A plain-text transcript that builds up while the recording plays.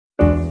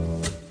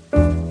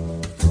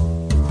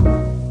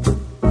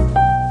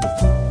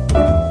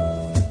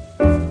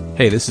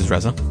Hey, this is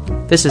Reza.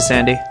 This is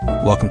Sandy.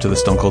 Welcome to the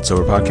Stone Cold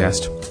Sober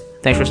Podcast.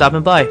 Thanks for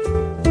stopping by.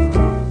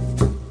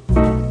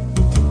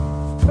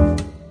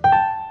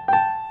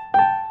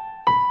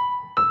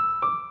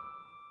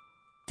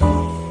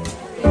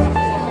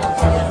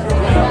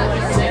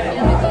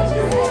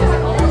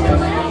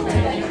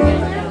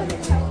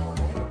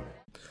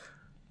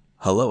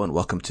 Hello and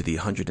welcome to the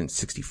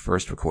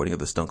 161st recording of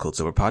the Stone Cold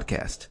Sober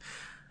Podcast.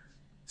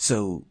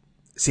 So,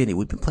 Sandy,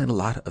 we've been playing a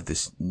lot of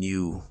this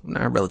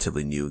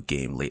relatively new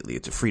game lately.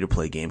 It's a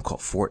free-to-play game called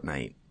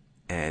Fortnite,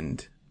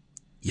 and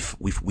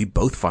we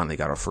both finally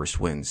got our first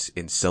wins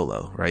in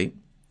solo, right?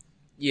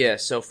 Yeah,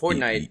 so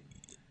Fortnite,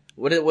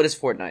 what is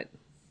Fortnite?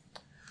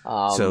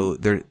 So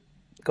there.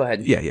 Go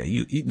ahead. Yeah,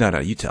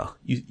 you tell.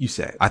 You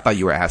say. I thought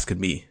you were asking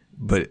me,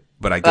 but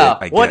I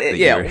get what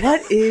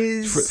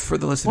is for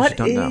the listeners who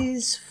don't know. What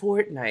is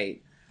Fortnite?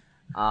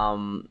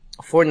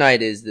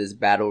 Fortnite is this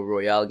battle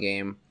royale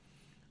game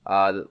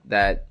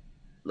that,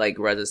 like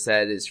Reza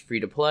said, is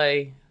free to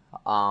play.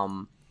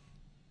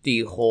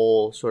 The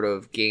whole sort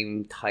of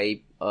game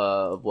type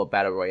of what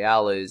battle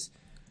royale is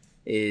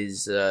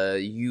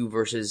you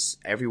versus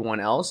everyone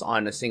else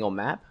on a single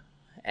map,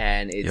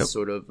 and it's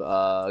sort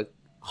of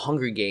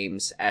Hunger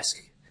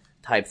Games-esque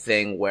type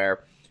thing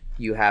where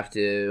you have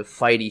to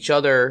fight each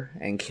other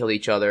and kill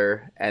each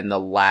other, and the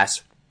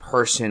last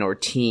person or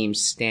team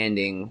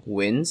standing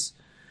wins.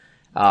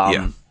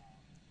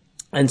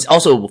 And it's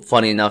also,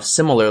 funny enough,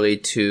 similarly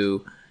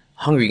to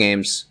Hunger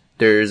Games,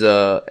 there's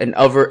an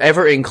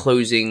ever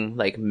enclosing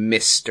like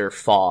mist or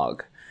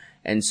fog,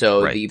 and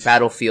so the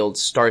battlefield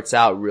starts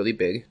out really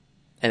big,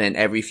 and then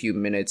every few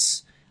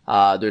minutes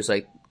there's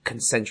like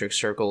concentric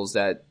circles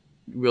that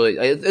really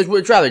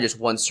it's rather just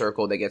one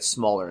circle that gets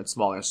smaller and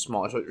smaller and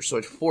smaller. So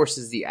it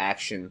forces the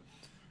action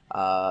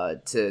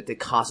to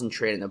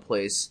concentrate in a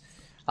place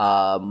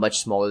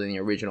much smaller than the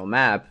original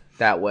map.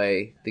 That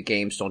way, the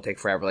games don't take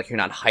forever. Like, you're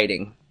not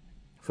hiding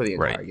for the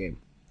entire game.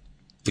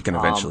 It can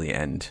eventually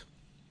end.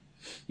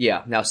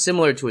 Yeah. Now,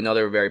 similar to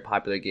another very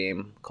popular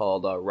game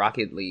called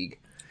Rocket League,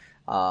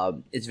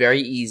 it's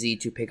very easy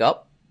to pick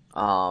up.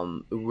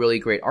 Really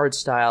great art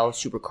style,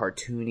 super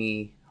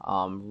cartoony,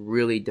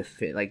 really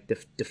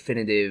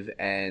definitive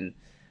and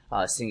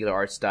singular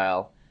art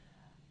style.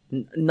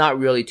 Not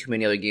really too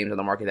many other games on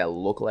the market that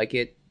look like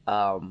it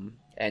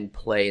and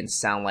play and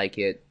sound like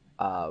it.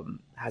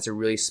 Has a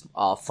really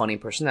funny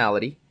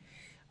personality.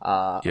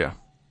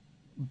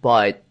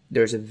 But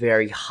there's a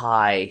very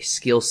high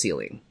skill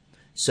ceiling.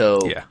 So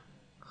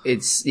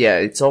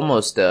it's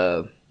almost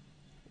like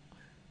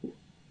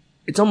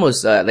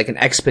an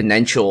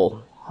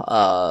exponential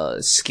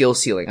skill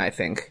ceiling, I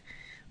think,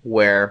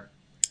 where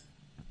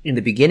in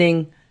the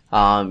beginning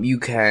you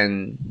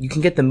can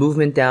get the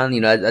movement down.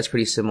 You know, that's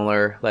pretty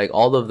similar. Like,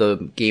 all of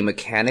the game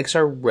mechanics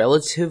are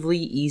relatively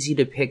easy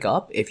to pick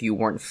up if you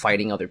weren't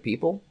fighting other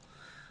people.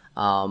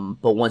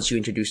 But once you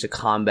introduce the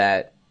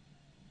combat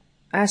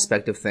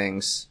aspect of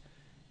things,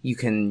 you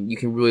can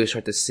really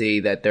start to see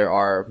that there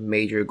are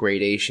major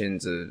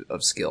gradations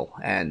of skill.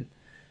 And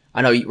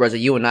I know, Reza,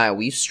 you and I,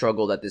 we've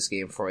struggled at this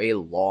game for a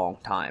long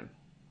time.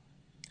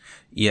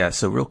 Yeah,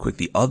 so real quick,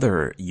 the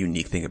other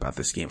unique thing about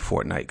this game,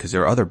 Fortnite, because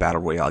there are other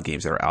Battle Royale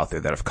games that are out there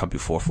that have come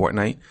before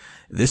Fortnite.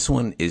 This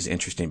one is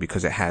interesting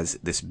because it has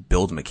this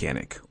build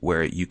mechanic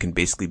where you can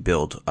basically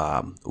build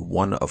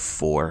one of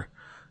four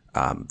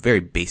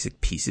very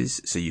basic pieces.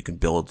 So you can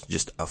build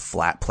just a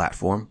flat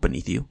platform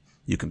beneath you.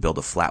 You can build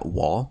a flat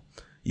wall.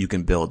 You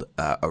can build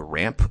a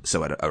ramp,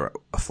 so at a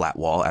flat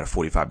wall at a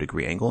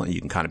 45-degree angle, and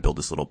you can kind of build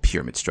this little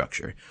pyramid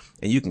structure.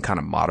 And you can kind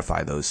of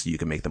modify those so you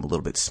can make them a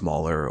little bit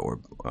smaller or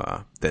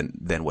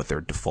than what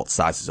their default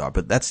sizes are.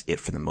 But that's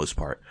it for the most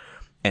part.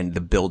 And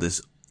the build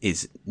is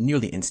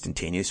nearly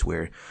instantaneous,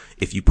 where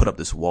if you put up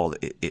this wall,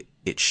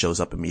 it shows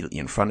up immediately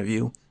in front of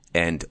you,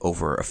 and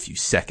over a few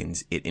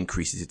seconds, it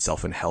increases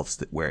itself in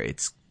health where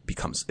it's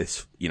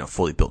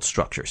fully built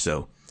structure.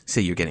 So say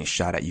you're getting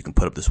shot at, you can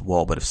put up this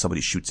wall, but if somebody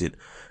shoots it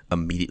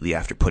immediately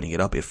after putting it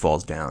up, it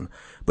falls down.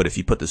 But if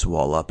you put this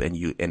wall up and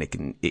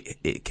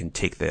it can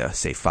take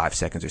say 5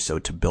 seconds or so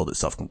to build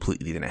itself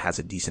completely, then it has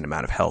a decent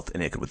amount of health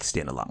and it can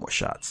withstand a lot more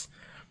shots.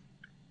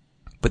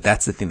 But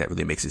that's the thing that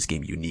really makes this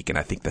game unique, and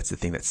I think that's the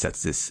thing that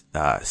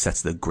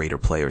sets the greater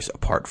players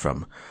apart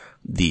from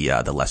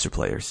the lesser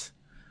players.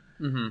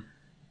 Mm-hmm.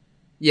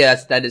 Yeah,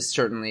 that is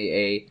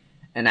certainly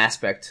an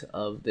aspect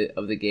of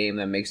the game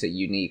that makes it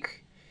unique.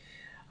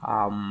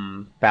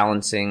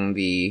 Balancing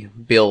the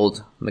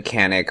build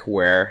mechanic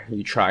where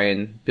you try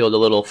and build a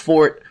little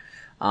fort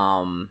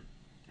and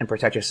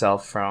protect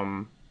yourself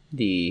from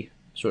the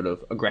sort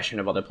of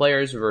aggression of other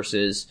players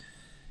versus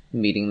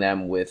meeting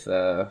them with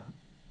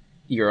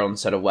your own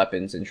set of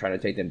weapons and trying to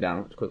take them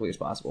down as quickly as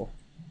possible.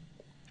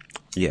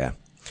 Yeah.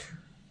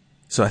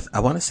 So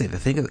I want to say the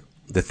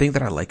thing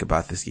that I like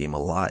about this game a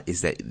lot is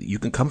that you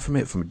can come from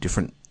it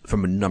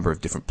from a number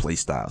of different play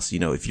styles. You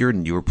know, if you're a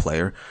newer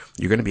player,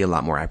 you're going to be a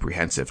lot more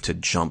apprehensive to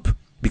jump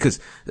because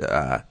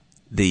the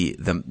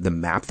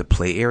map, the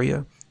play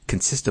area,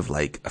 consists of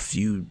like a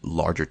few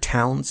larger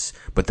towns,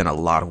 but then a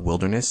lot of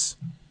wilderness.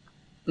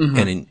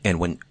 And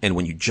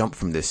when you jump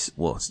from this,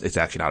 well, it's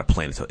actually not a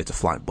plane, it's a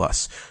flying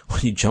bus.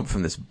 When you jump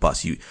from this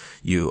bus,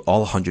 you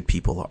all 100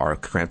 people are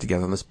crammed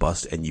together on this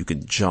bus, and you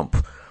can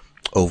jump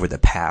over the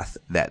path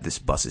that this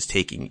bus is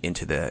taking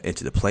into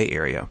the play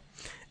area,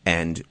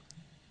 and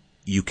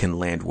you can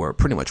land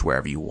pretty much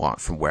wherever you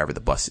want from wherever the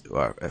bus,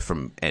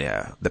 from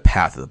the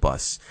path of the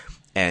bus.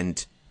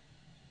 And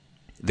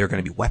there are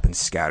going to be weapons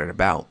scattered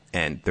about,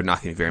 and there are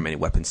not going to be very many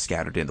weapons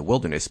scattered in the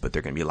wilderness, but there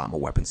are going to be a lot more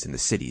weapons in the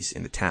cities,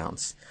 in the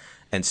towns.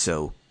 And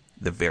so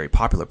the very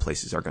popular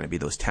places are going to be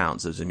those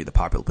towns. Those are going to be the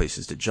popular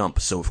places to jump.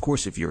 So, of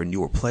course, if you're a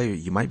newer player,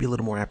 you might be a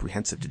little more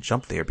apprehensive to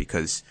jump there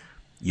because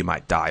you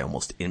might die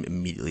almost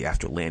immediately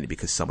after landing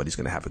because somebody's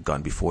going to have a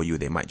gun before you.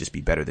 They might just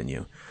be better than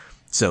you.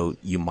 So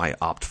you might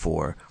opt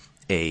for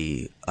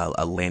a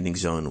landing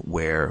zone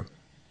where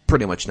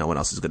pretty much no one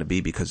else is going to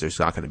be because there's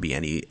not going to be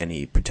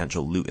any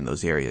potential loot in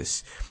those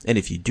areas. And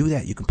if you do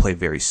that, you can play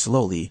very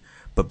slowly.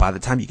 But by the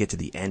time you get to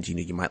the end,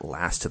 you might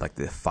last to like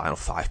the final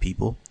 5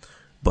 people.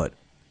 But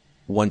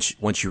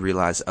once you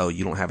realize, oh,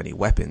 you don't have any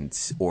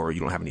weapons or you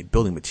don't have any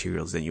building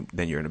materials,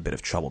 then you're in a bit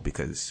of trouble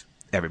because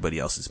everybody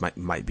else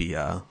might be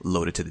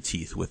loaded to the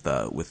teeth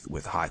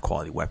with high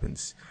quality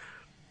weapons.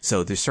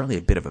 So there's certainly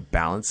a bit of a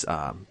balance.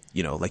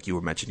 Like you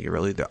were mentioning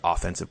earlier, the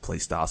offensive play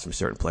styles from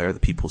certain players, the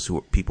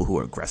people who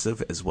are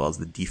aggressive, as well as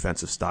the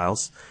defensive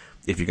styles.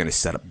 If you're going to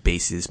set up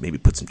bases, maybe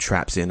put some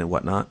traps in and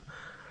whatnot.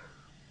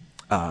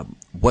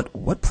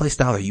 What play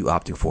style are you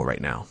opting for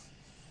right now?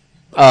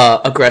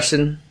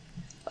 Aggression.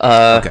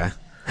 Okay.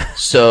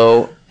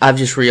 So I've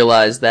just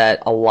realized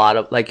that a lot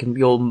of,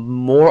 you'll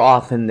more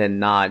often than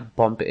not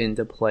bump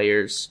into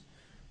players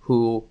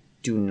who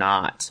do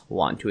not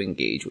want to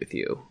engage with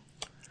you.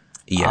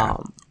 Yeah.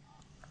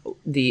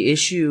 The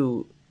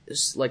issue,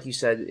 like you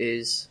said,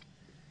 is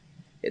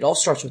it all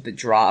starts with the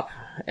drop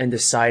and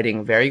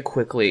deciding very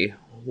quickly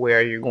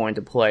where you're going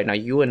to play. Now,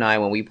 you and I,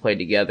 when we play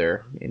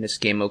together in this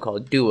game mode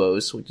called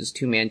Duos, which is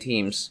 2-man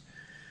teams,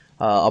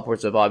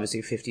 upwards of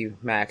obviously 50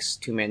 max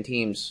 2-man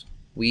teams,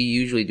 we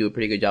usually do a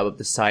pretty good job of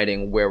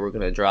deciding where we're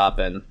going to drop.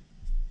 And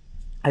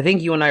I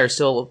think you and I are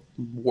still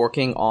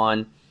working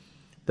on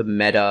the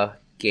meta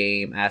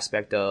game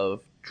aspect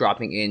of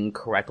dropping in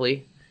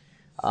correctly.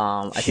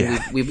 I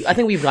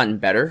think we've gotten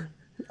better.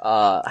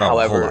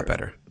 However, a whole lot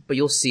better. But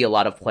you'll see a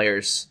lot of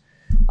players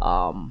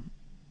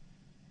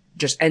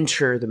just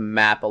enter the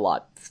map a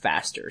lot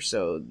faster.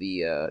 So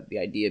the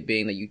idea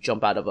being that you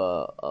jump out of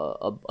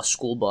a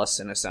school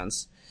bus in a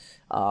sense,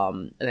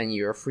 and then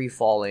you're free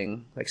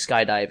falling, like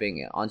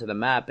skydiving onto the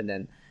map, and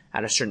then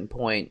at a certain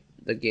point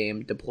the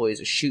game deploys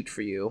a chute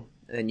for you,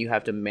 and then you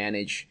have to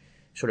manage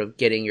sort of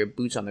getting your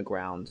boots on the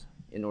ground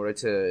in order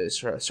to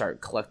sort of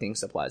start collecting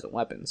supplies and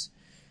weapons.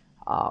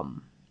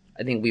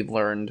 I think we've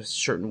learned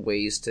certain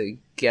ways to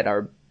get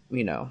our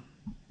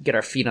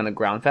feet on the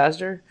ground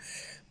faster,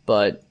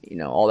 but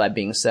all that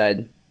being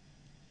said,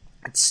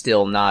 it's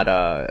still not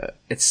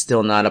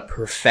a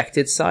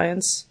perfected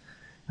science.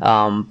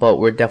 But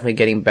we're definitely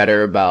getting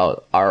better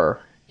about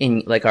our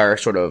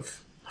sort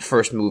of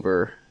first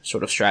mover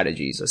sort of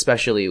strategies,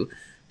 especially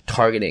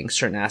targeting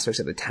certain aspects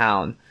of the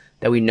town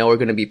that we know are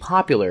going to be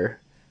popular,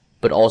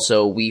 but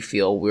also we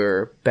feel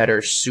we're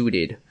better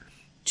suited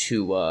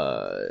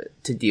to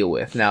deal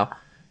with. Now,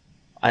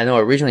 I know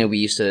originally we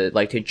used to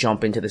like to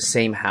jump into the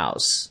same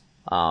house,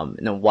 and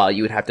then while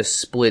you would have to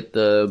split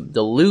the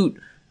loot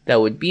that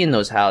would be in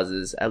those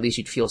houses, at least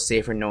you'd feel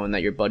safer knowing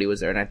that your buddy was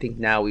there. And I think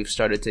now we've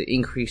started to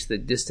increase the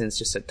distance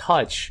just a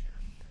touch,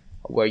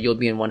 where you'll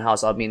be in one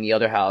house, I'll be in the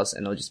other house,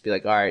 and it'll just be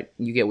like, all right,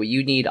 you get what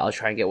you need, I'll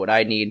try and get what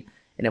I need.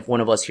 And if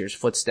one of us hears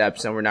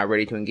footsteps and we're not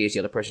ready to engage, the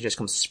other person just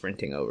comes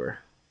sprinting over.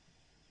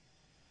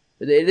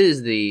 There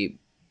is the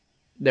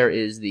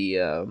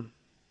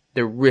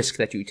risk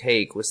that you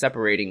take with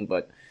separating,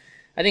 but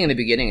I think in the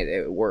beginning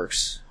it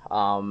works.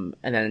 And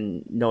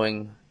then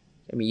knowing,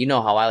 you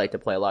know how I like to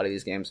play a lot of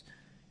these games.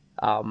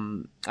 I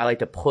like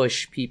to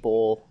push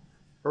people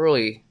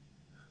early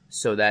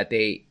so that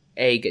they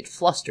A, get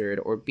flustered,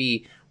 or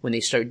B, when they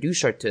start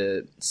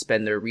to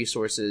spend their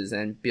resources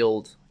and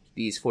build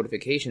these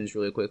fortifications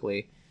really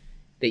quickly,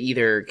 they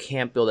either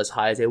can't build as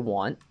high as they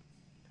want,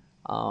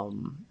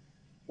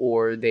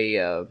 or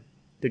they're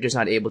just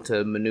not able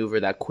to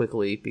maneuver that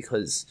quickly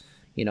because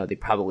they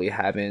probably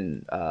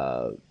haven't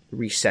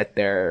reset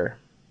their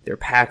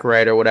pack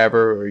right or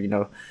whatever, or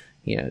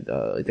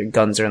their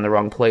guns are in the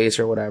wrong place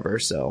or whatever.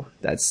 So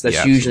that's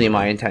usually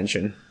my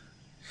intention.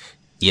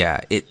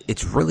 Yeah,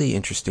 it's really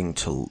interesting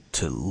to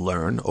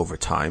learn over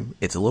time.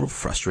 It's a little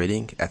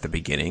frustrating at the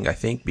beginning, I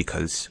think,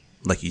 because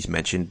like you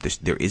mentioned,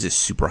 there is a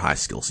super high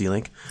skill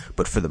ceiling,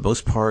 but for the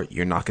most part,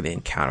 you're not going to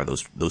encounter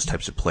those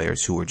types of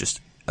players who are just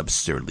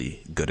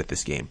absurdly good at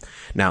this game.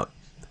 Now,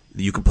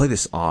 you can play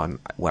this on,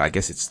 well, I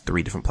guess it's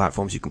 3 different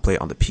platforms. You can play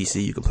it on the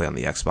PC, you can play on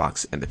the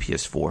Xbox and the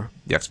PS4,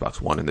 the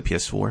Xbox One and the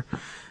PS4.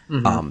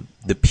 Mm-hmm.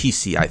 The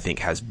PC, I think,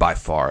 has by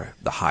far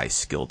the highest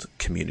skilled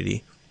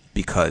community.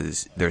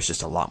 because there's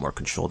just a lot more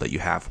control that you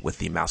have with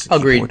the mouse and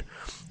Agreed. keyboard.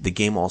 The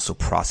game also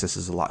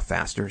processes a lot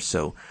faster.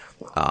 So,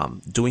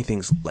 doing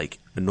things like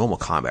a normal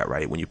combat,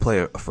 right? When you play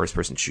a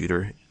first-person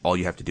shooter, all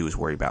you have to do is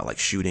worry about like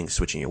shooting,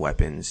 switching your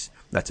weapons.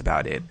 That's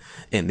about it.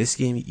 In this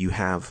game, you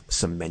have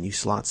some menu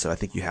slots. So I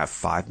think you have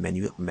 5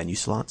 menu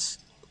slots,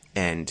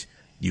 and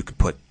you could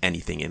put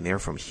anything in there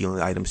from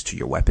healing items to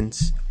your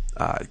weapons,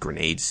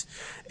 grenades,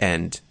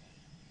 and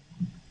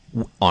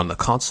on the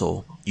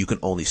console, you can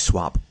only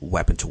swap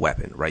weapon to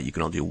weapon, right? You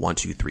can only do 1,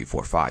 2, 3,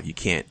 4, 5. You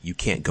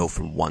can't go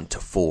from 1 to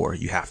 4.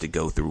 You have to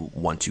go through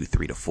 1, 2,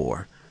 3 to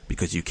 4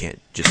 because you can't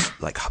just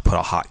like put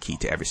a hotkey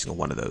to every single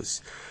one of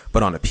those.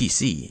 But on a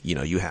PC,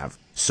 you have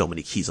so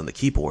many keys on the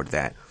keyboard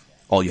that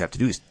all you have to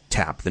do is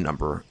tap the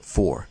number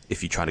 4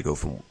 if you try to go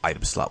from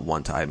item slot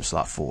 1 to item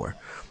slot 4.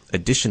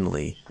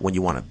 Additionally, when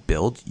you want to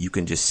build, you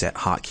can just set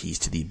hotkeys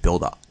to the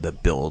build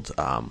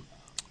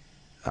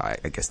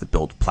I guess the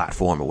build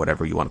platform or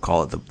whatever you want to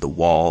call it, the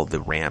wall, the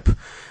ramp.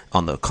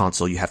 On the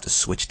console, you have to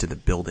switch to the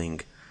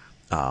building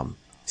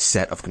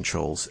set of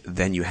controls.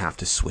 Then you have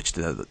to switch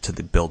to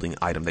the building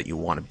item that you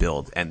want to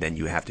build, and then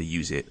you have to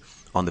use it.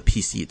 On the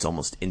PC, it's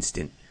almost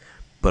instant,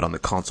 but on the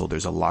console,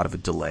 there's a lot of a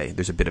delay.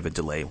 There's a bit of a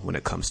delay when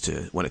it comes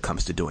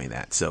to doing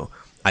that. So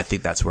I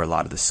think that's where a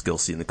lot of the skill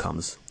ceiling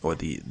comes, or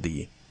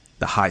the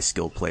high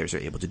skilled players are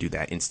able to do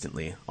that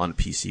instantly on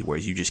PC,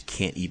 whereas you just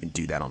can't even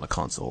do that on the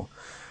console.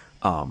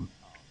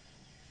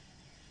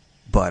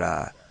 But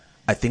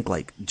I think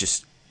like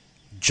just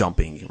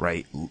jumping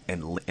right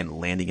and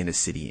landing in a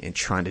city and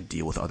trying to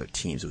deal with other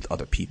teams, with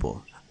other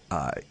people,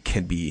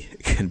 can be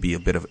a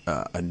bit of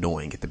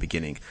annoying at the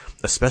beginning,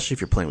 especially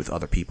if you're playing with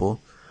other people,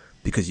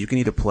 because you can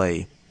either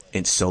play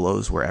in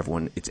solos where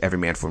it's every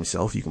man for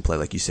himself. You can play,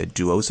 like you said,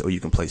 duos, or you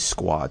can play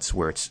squads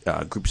where it's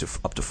groups of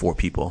up to 4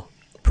 people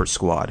per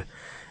squad.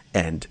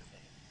 And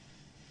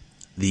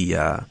the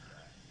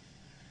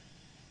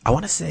I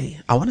want to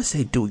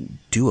say doing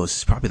duos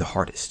is probably the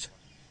hardest.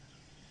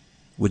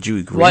 Would you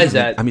agree? Why is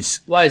that? I mean,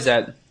 why is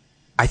that?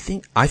 I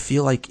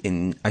feel like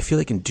in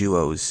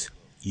duos,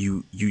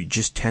 you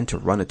just tend to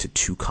run into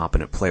 2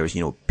 competent players.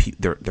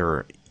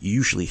 They're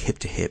usually hip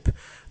to hip.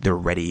 They're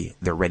ready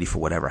for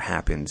whatever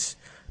happens,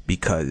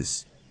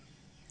 because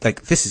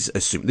like this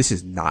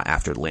is not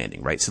after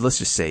landing, right? So let's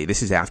just say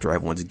this is after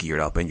everyone's geared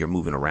up and you're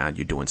moving around,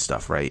 you're doing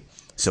stuff, right?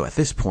 So at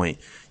this point,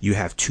 you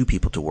have 2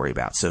 people to worry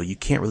about. So you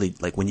can't really,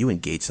 like, when you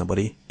engage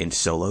somebody in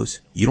solos,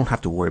 you don't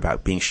have to worry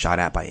about being shot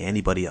at by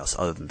anybody else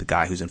other than the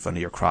guy who's in front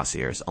of your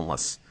crosshairs,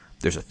 unless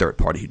there's a third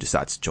party who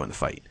decides to join the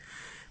fight.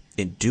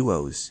 In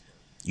duos,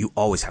 you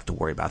always have to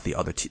worry about the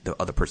other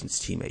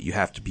person's teammate. You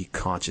have to be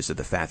conscious of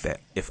the fact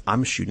that if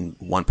I'm shooting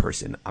one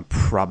person, I'm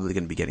probably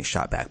going to be getting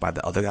shot back by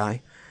the other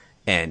guy.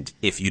 And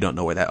if you don't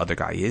know where that other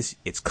guy is,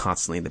 it's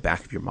constantly in the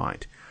back of your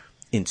mind.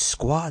 In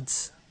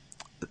squads,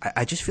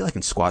 I just feel like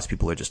in squads,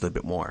 people are just a little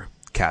bit more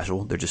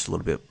casual. They're just a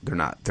little bit, they're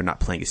not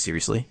playing it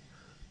seriously.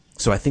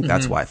 So I think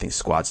that's why I think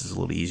squads is a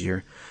little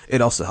easier.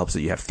 It also helps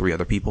that you have 3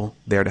 other people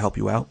there to help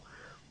you out.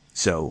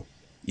 So,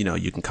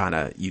 you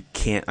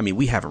can I mean,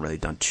 we haven't really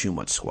done too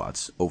much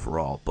squads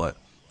overall, but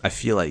I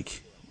feel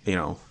like,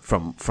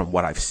 from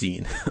what I've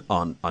seen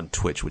on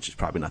Twitch, which is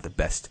probably not the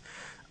best,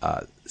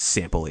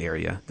 sample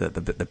area,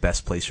 the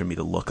best place for me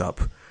to look up,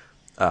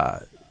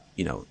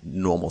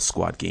 normal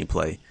squad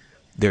gameplay.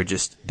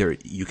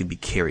 You can be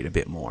carried a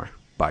bit more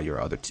by your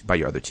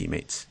other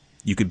teammates.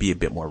 You could be a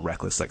bit more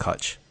reckless, like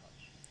Hutch.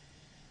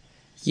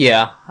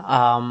 Yeah,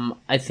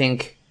 I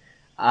think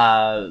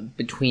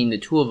between the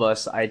 2 of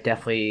us, I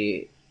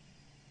definitely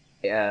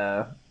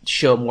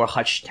show more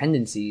Hutch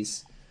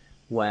tendencies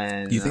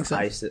when you think so?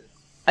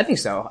 I think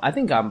so. I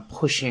think I'm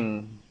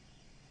pushing.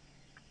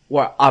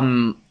 Well,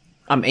 I'm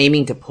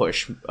aiming to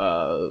push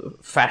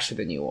faster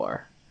than you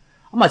are.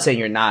 I'm not saying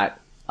you're not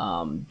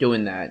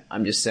doing that.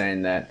 I'm just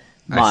saying that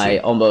my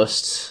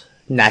almost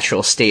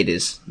natural state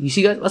is, you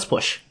see, guys, let's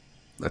push.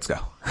 Let's go.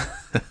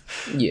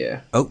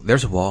 Yeah. Oh,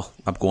 there's a wall.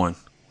 I'm going.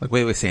 Like,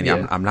 wait, Sandy.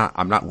 Yeah. I'm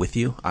not with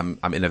you. I'm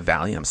in a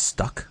valley. I'm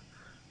stuck.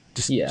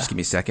 Just give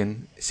me a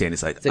second.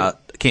 Sandy's like,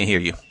 can't hear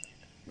you.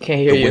 Can't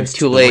hear you.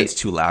 Too late. The wind's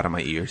too loud in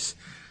my ears.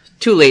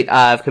 Too late.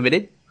 I've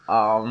committed.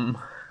 So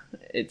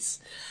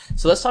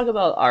let's talk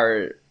about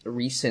our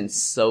recent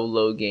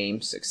solo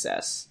game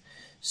success.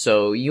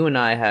 So you and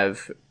I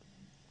have,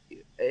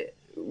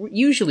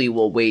 usually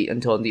we'll wait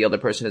until the other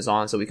person is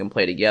on so we can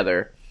play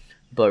together.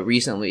 But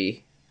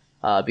recently,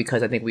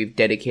 because I think we've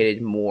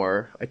dedicated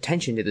more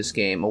attention to this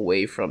game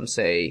away from,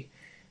 say,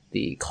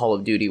 the Call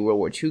of Duty World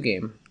War II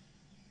game,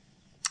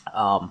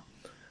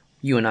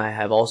 you and I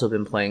have also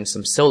been playing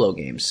some solo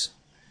games.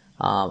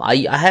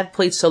 I have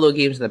played solo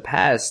games in the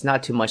past,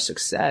 not too much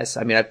success.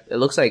 I mean, it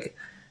looks like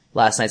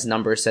last night's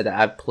number said that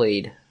I've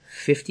played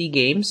 50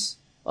 games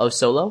of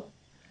solo,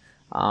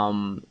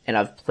 and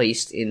I've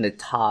placed in the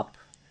top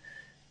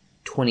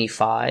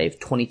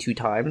 22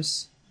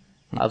 times.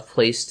 I've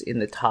placed in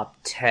the top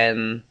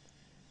 10,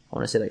 I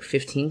want to say like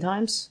 15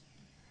 times,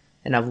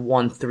 and I've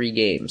won 3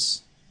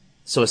 games.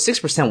 So a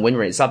 6% win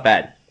rate is not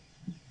bad.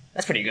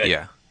 That's pretty good.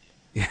 Yeah.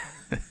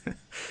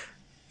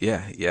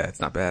 Yeah, yeah, it's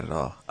not bad at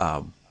all.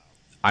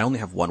 I only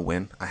have one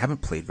win. I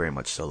haven't played very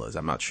much solos.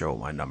 I'm not sure what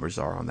my numbers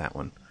are on that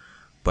one,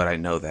 but I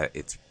know that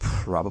it's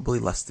probably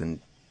less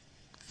than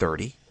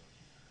 30.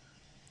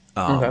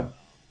 Okay.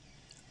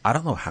 I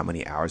don't know how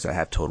many hours I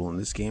have total in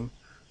this game,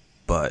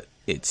 but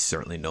it's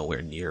certainly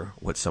nowhere near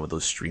what some of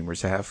those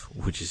streamers have,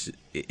 which is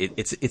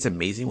it's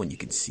amazing when you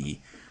can see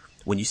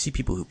when you see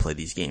people who play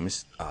these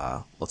games,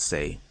 let's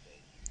say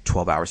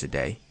 12 hours a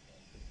day,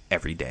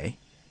 every day.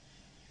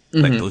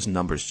 Like those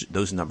numbers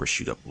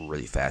shoot up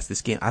really fast.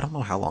 This game, I don't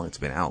know how long it's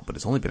been out, but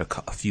it's only been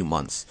a few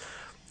months,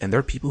 and there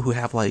are people who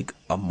have like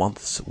a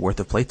month's worth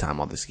of playtime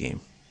on this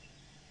game.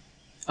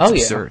 It's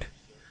absurd.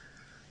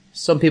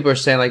 Some people are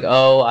saying like,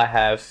 "Oh, I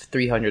have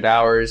 300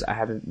 hours. I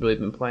haven't really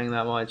been playing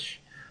that much."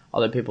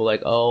 Other people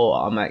like, "Oh,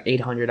 I'm at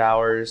 800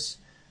 hours."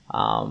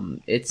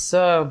 It's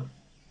a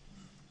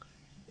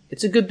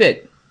good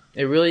bit.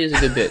 It really is a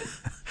good bit.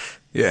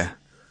 Yeah.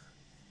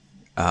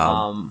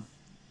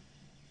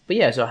 But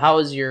yeah, so how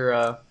has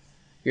your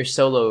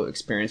solo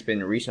experience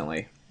been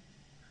recently?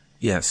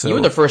 Yeah, so you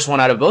were the first one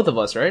out of both of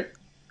us, right?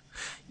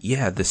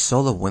 Yeah, the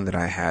solo win that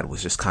I had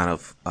was just kind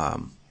of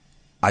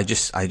I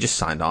just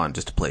signed on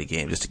just to play a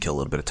game, just to kill a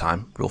little bit of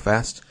time real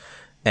fast.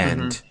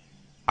 And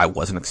I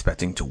wasn't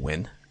expecting to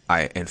win.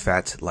 In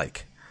fact,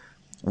 like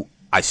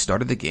I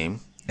started the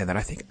game and then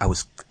I think I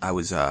was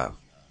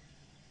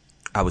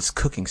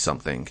cooking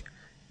something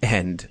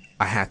and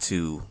I had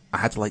to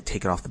like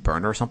take it off the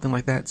burner or something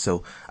like that.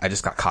 So I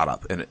just got caught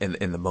up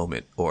in the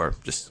moment, or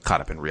just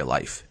caught up in real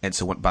life. And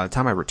so by the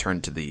time I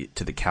returned to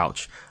the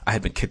couch, I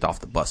had been kicked off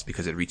the bus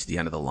because it reached the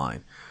end of the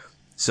line.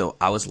 So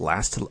I was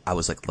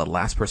like the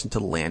last person to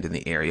land in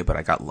the area, but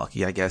I got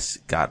lucky, I guess.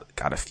 Got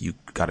a few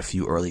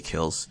early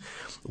kills.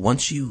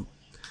 Once you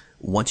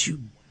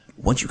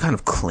kind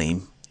of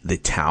claim the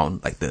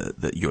town, like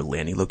your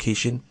landing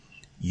location,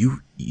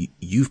 you've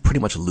pretty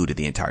much looted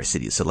the entire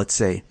city. So let's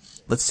say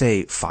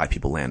 5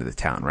 people land in the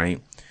town,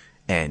 right?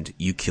 And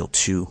you kill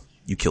two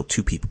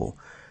people,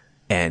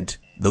 and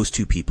those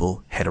 2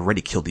 people had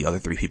already killed the other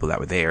 3 people that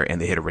were there, and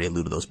they had already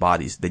looted those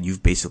bodies. Then you've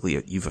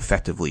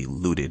effectively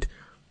looted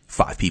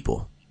 5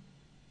 people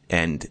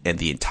and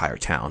the entire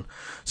town.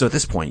 So at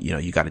this point,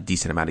 you got a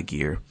decent amount of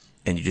gear,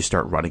 and you just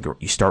start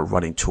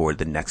running toward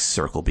the next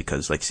circle,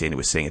 because like Sandy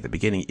was saying at the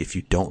beginning, if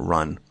you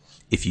don't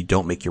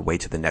make your way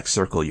to the next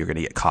circle, you're going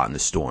to get caught in the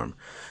storm.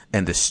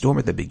 And the storm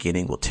at the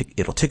beginning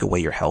it'll take away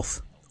your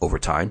health over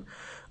time.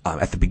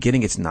 At the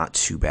beginning, it's not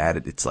too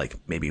bad. It's like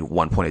maybe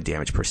 1 point of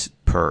damage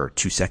per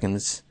 2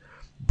 seconds.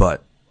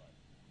 But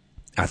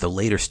at the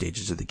later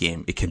stages of the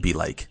game, it can be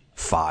like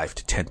 5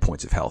 to 10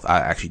 points of health. I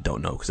actually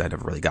don't know, because I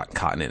never really gotten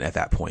caught in it at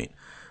that point.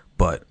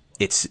 But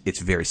it's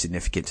very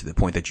significant, to the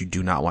point that you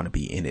do not want to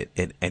be in it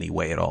in any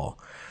way at all.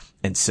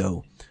 And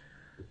so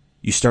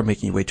you start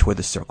making your way toward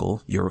the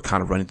circle. You're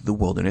kind of running through the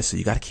wilderness, so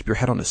you got to keep your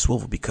head on the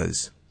swivel,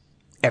 because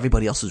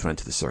everybody else is running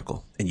to the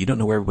circle, and you don't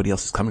know where everybody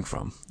else is coming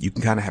from. You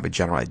can kind of have a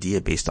general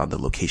idea based on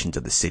the locations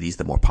of the cities,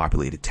 the more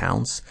populated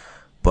towns,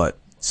 but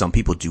some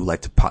people do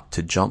like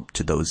to jump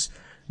to those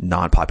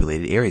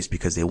non-populated areas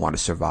because they want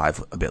to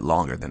survive a bit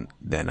longer than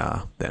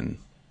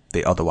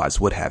they otherwise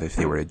would have if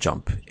they were to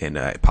jump in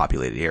a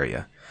populated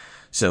area.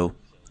 So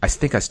I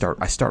think I start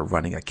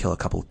running, I kill a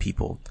couple of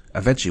people,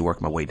 eventually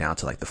work my way down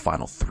to like the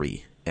final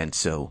 3. And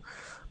so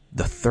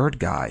the third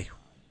guy,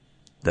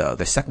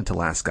 the second to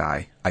last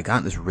guy, I got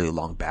in this really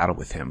long battle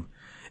with him,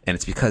 and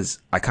it's because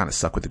I kind of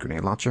suck with the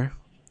grenade launcher.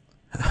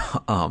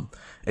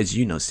 As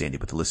you know, Sandy,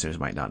 but the listeners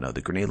might not know,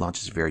 the grenade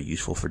launcher is very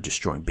useful for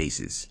destroying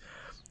bases.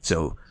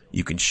 So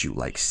you can shoot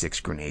like 6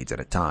 grenades at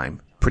a time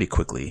pretty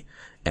quickly,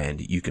 and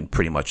you can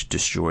pretty much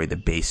destroy the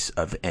base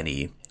of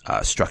any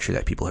structure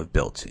that people have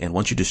built. And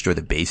once you destroy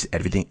the base,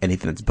 anything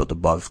that's built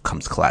above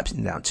comes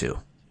collapsing down too.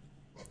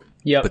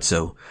 Yeah. But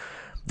so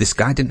this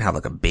guy didn't have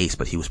like a base,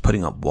 but he was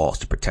putting up walls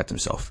to protect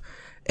himself.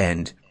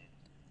 And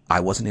I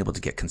wasn't able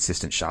to get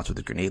consistent shots with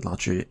the grenade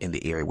launcher in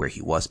the area where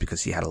he was,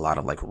 because he had a lot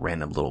of like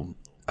random little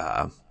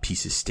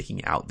pieces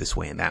sticking out this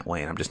way and that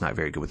way, and I'm just not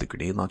very good with the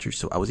grenade launcher.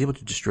 So I was able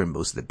to destroy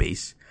most of the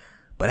base,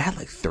 but I had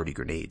like 30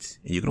 grenades,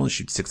 and you can only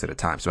shoot 6 at a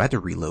time. So I had to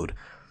reload,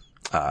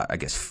 I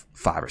guess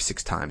 5 or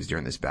 6 times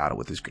during this battle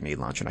with this grenade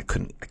launcher, and I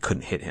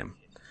couldn't hit him.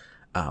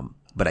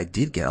 But I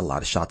did get a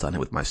lot of shots on him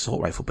with my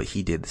assault rifle, but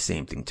he did the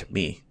same thing to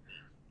me.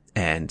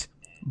 And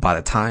by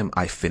the time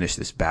I finished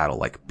this battle,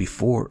 like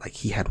before, like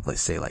he had, let's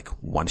say, like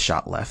 1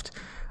 shot left,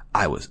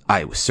 I was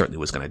certainly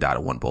was going to die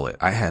to 1 bullet.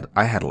 I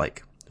had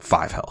like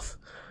 5 health.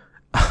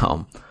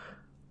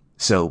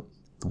 So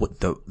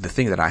what the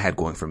thing that I had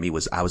going for me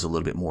was I was a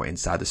little bit more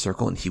inside the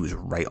circle, and he was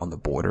right on the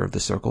border of the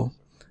circle,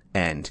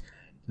 and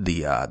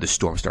the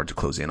storm started to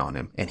close in on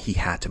him, and he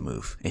had to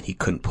move, and he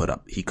couldn't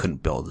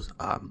build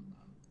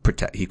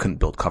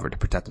cover to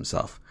protect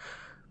himself.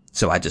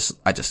 So I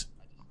just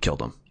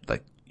killed him,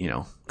 like,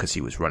 cause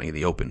he was running in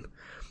the open,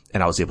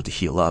 and I was able to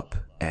heal up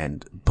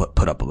and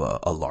put up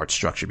a large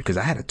structure, because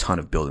I had a ton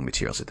of building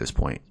materials at this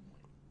point.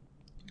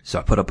 So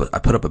I put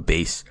up a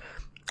base.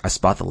 I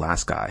spot the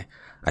last guy.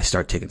 I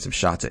start taking some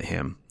shots at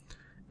him,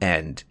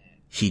 and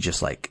he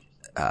just like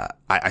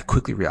I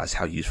quickly realized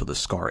how useful the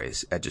Scar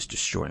is at just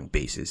destroying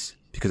bases,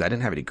 because I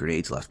didn't have any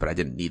grenades left, but I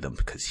didn't need them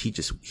because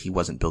he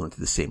wasn't building to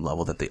the same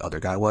level that the other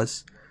guy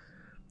was.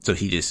 So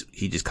he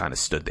just kind of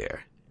stood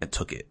there and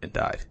took it and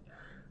died.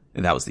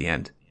 And that was the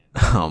end.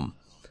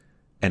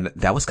 And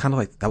that was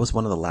that was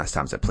one of the last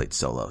times I played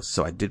solo.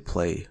 So I did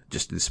play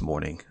just this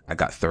morning. I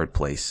got 3rd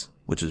place,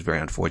 which was very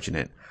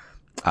unfortunate.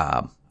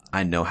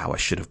 I know how I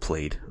should have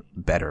played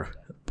better,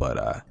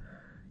 but,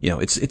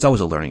 it's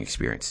always a learning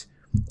experience.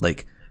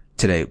 Like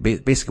today,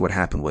 basically what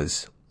happened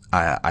was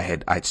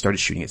I started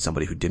shooting at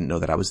somebody who didn't know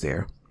that I was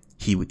there.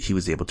 He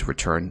was able to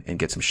return and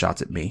get some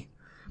shots at me.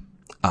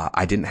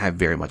 I didn't have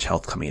very much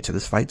health coming into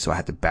this fight, so I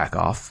had to back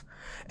off.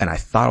 And I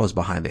thought I was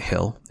behind the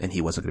hill and he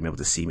wasn't going to be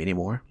able to see me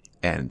anymore.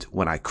 And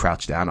when I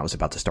crouched down, I was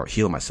about to start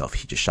healing myself.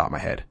 He just shot my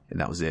head,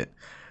 and that was it.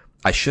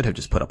 I should have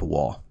just put up a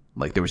wall.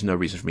 Like, there was no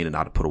reason for me to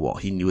not put a wall.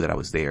 He knew that I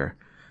was there.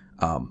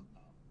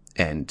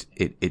 And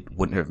it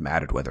wouldn't have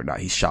mattered whether or not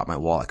he shot my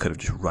wall. I could have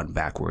just run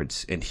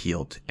backwards and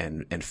healed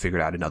and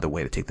figured out another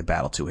way to take the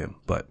battle to him.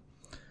 But,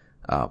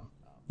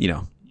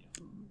 you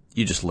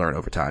just learn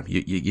over time.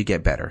 You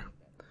get better.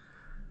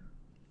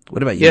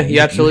 What about you? Yeah, you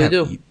absolutely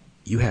do.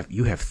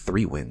 You have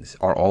 3 wins.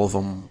 Are all of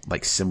them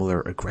like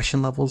similar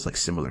aggression levels, like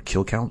similar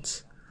kill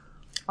counts?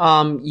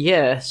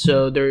 Yeah.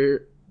 So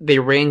they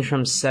range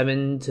from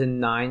 7 to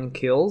 9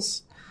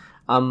 kills.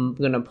 I'm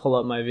gonna pull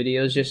up my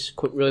videos just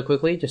really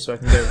quickly, just so I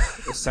can get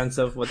a sense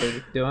of what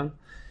they're doing.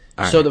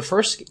 So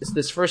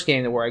this first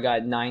game where I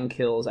got 9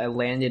 kills, I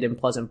landed in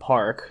Pleasant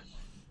Park,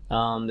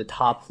 the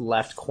top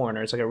left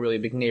corner. It's like a really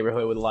big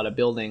neighborhood with a lot of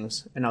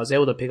buildings, and I was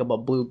able to pick up a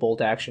blue bolt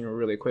action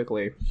really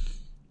quickly.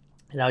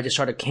 And I just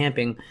started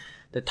camping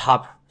the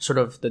top, sort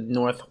of the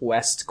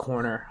northwest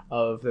corner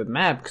of the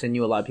map, because I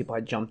knew a lot of people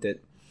had jumped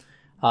it.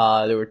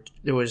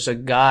 There was a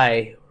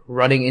guy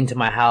running into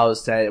my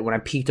house that when I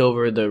peeked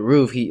over the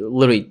roof, he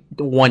literally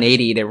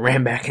 180'd and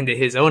ran back into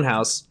his own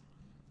house.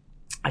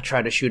 I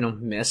tried to shoot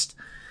him, missed.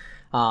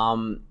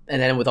 And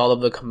then with all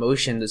of the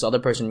commotion, this other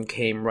person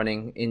came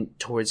running in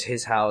towards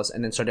his house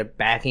and then started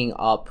backing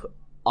up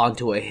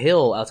onto a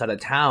hill outside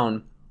of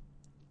town.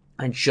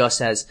 And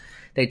just as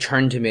they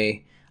turned to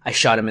me, I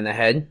shot him in the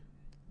head.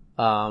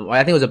 I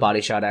think it was a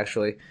body shot,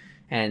 actually.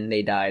 And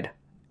they died.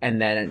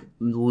 And then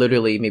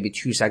literally maybe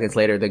 2 seconds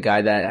later, the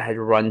guy that had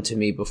run to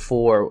me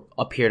before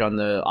appeared on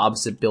the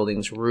opposite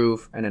building's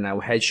roof. And then I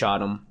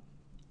headshot him.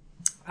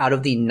 Out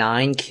of the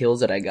 9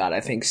 kills that I got,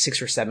 I think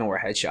 6 or 7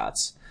 were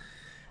headshots.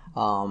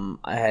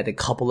 I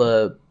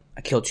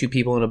killed 2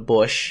 people in a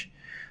bush,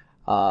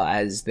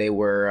 as they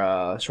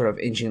were, sort of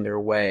inching their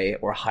way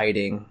or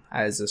hiding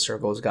as the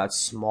circles got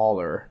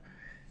smaller.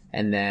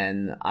 And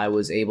then I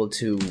was able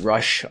to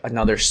rush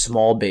another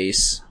small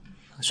base.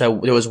 So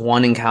there was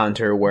one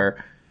encounter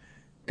where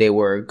they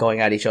were going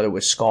at each other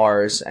with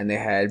scars, and they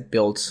had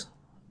built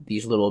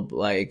these little,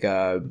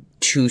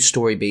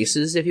 2-story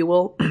bases, if you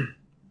will.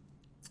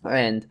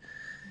 And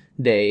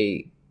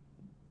I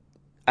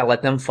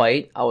let them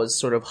fight. I was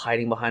sort of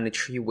hiding behind a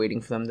tree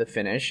waiting for them to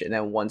finish. And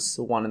then once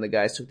one of the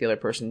guys took the other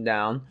person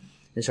down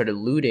and started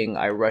looting,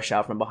 I rushed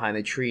out from behind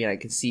the tree, and I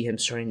could see him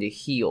starting to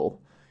heal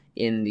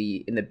in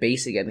the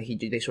base again.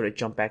 They sort of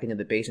jumped back into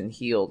the base and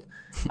healed.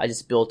 I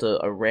just built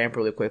a ramp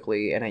really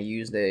quickly, and I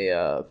used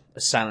a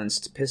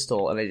silenced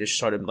pistol, and I just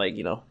started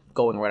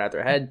going right at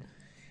their head.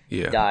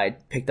 Yeah.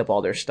 Died, picked up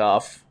all their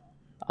stuff.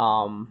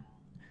 I'm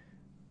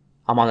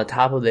on the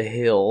top of the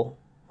hill,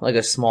 like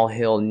a small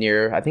hill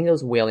near, I think it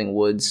was Wailing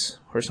Woods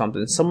or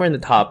something, somewhere in the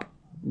top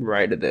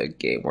right of the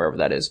game, wherever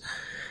that is.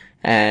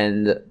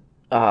 And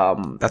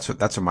that's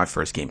where my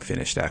first game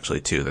finished,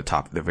 actually, too.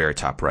 The very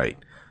top right.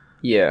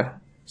 Yeah.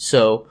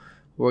 So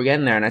we're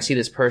getting there, and I see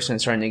this person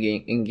starting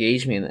to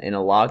engage me in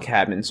a log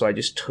cabin. So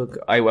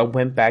I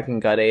went back and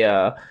got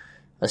a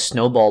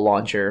snowball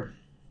launcher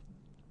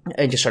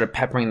and just started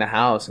peppering the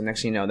house. And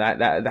next thing you know,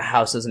 that the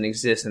house doesn't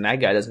exist, and that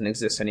guy doesn't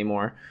exist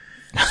anymore.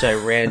 So I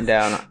ran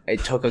down. I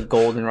took a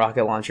golden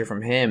rocket launcher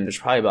from him. There's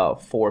probably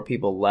about 4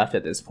 people left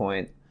at this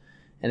point.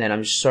 And then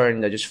I'm just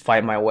starting to just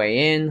fight my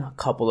way in. A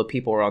couple of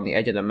people are on the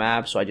edge of the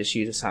map, so I just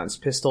use a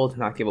silenced pistol to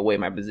not give away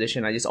my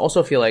position. I just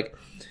also feel like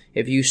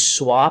if you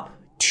swap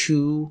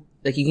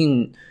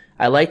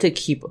I like to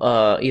keep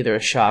either a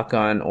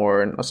shotgun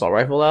or an assault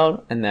rifle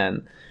out, and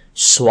then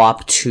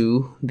swap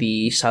to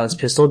the silenced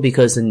pistol,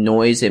 because the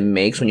noise it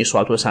makes when you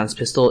swap to a silenced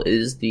pistol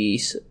is the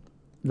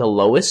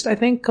lowest, I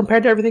think,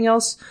 compared to everything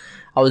else.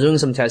 I was doing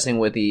some testing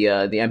with the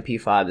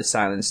MP5, the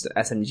silenced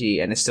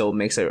SMG, and it still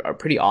makes a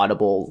pretty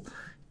audible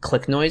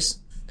click noise.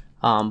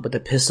 But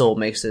the pistol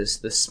makes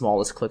the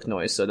smallest click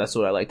noise, so that's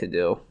what I like to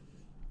do.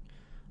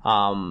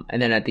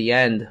 And then at the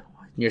end,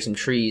 near some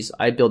trees,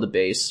 I build a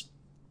base.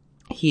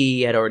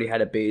 He had already had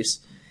a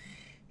base.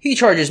 He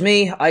charges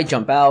me. I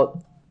jump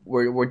out.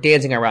 We're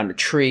dancing around a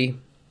tree.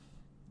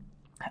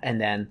 And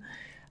then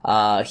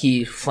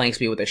he flanks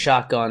me with a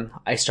shotgun.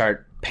 I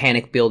start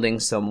panic building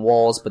some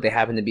walls, but they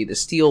happen to be the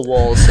steel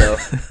walls, so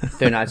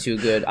they're not too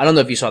good. I don't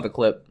know if you saw the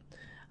clip.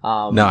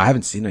 No, I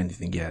haven't seen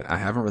anything yet. I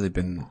haven't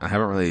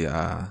really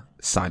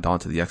signed on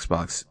to the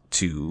Xbox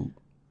to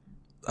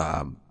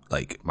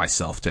like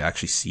myself to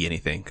actually see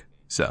anything.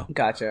 So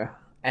Gotcha.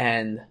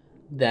 And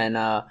then,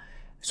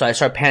 so I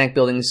start panic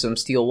building some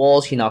steel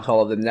walls. He knocks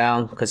all of them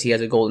down because he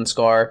has a golden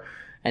scar.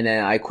 And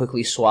then I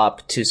quickly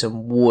swap to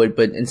some wood,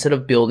 but instead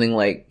of building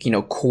like,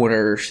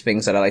 corner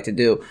things that I like to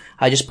do,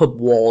 I just put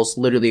walls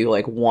literally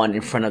like one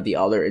in front of the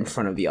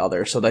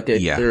other so that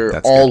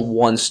they're all good.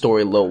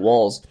 1-story low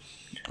walls.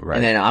 Right.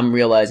 And then I'm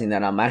realizing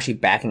that I'm actually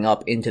backing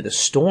up into the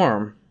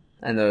storm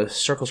and the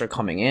circles are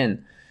coming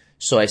in.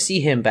 So I see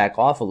him back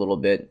off a little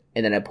bit,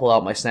 and then I pull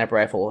out my sniper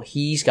rifle.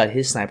 He's got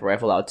his sniper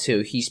rifle out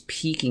too. He's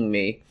peeking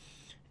me,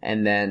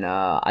 and then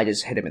I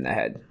just hit him in the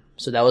head.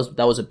 So that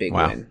was a big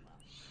win.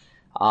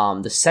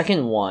 The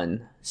second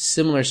one,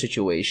 similar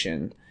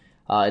situation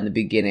in the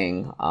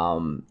beginning.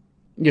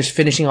 Just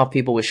finishing off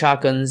people with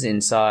shotguns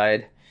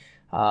inside.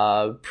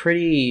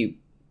 Pretty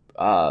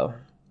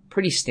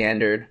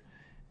standard.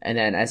 And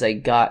then as I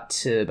got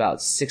to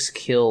about 6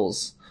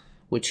 kills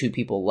with 2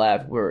 people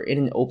left, we're in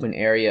an open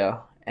area,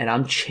 and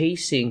I'm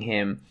chasing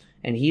him,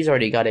 and he's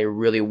already got a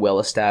really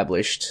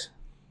well-established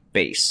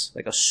base,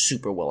 like a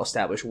super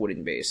well-established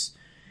wooden base.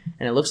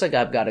 And it looks like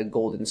I've got a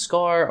golden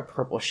scar, a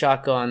purple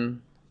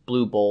shotgun,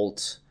 blue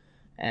bolt,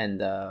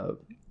 and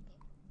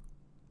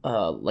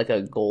like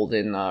a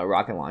golden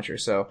rocket launcher.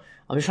 So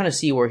I'm just trying to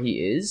see where he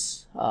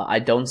is. I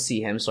don't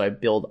see him, so I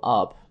build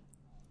up.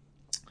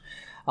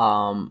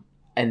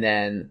 And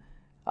then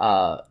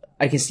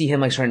I can see him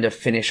like starting to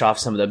finish off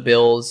some of the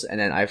builds, and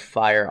then I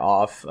fire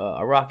off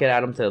a rocket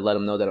at him to let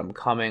him know that I'm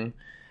coming.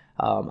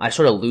 I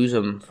sort of lose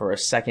him for a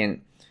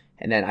second,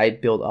 and then I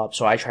build up,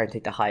 so I try to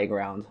take the high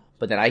ground,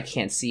 but then I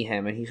can't see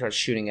him, and he starts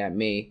shooting at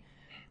me.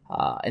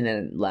 And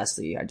then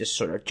lastly, I just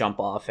sort of jump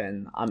off,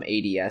 and I'm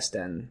ADS'd,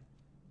 and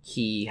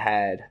he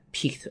had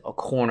peeked a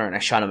corner, and I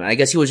shot him. And I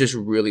guess he was just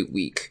really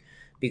weak,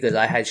 because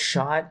I had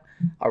shot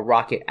a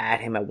rocket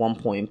at him at one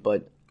point,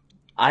 but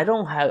I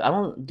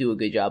don't do a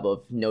good job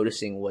of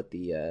noticing what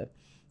the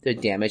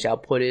damage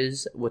output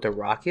is with a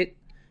rocket.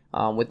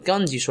 With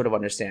guns, you sort of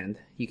understand.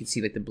 You can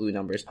see like the blue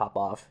numbers pop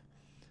off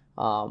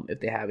if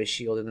they have a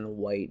shield, and then the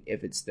white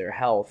if it's their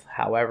health.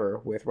 However,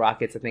 with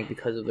rockets, I think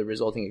because of the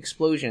resulting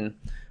explosion,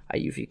 I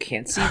usually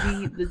can't see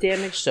the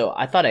damage. So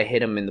I thought I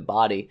hit him in the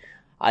body.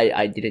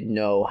 I didn't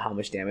know how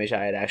much damage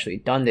I had actually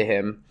done to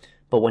him.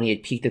 But when he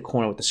had peeked the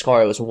corner with the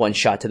scar, it was one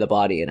shot to the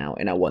body,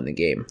 and I won the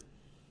game.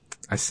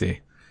 I see.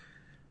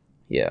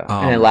 Yeah.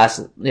 And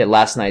then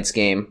last night's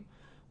game,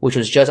 which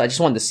was I just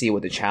wanted to see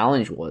what the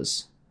challenge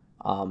was.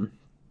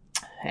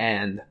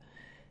 And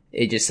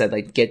it just said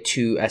like get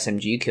 2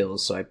 SMG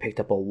kills. So I picked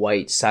up a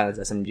white silenced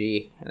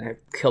SMG, and I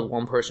killed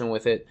one person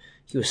with it.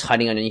 He was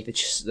hiding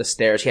underneath the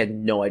stairs. He had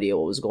no idea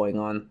what was going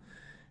on.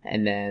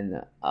 And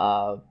then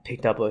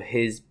picked up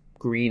his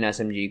green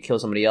SMG,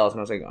 killed somebody else.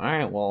 And I was like, all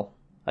right, well,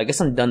 I guess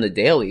I'm done the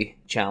daily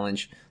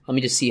challenge. Let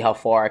me just see how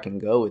far I can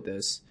go with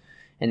this.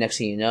 And next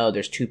thing you know,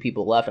 there's 2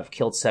 people left. I've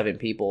killed 7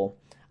 people.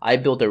 I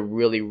built a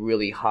really,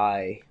 really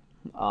high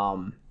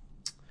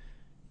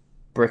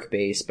brick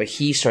base, but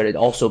he started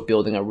also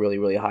building a really,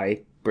 really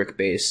high brick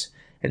base.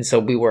 And so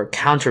we were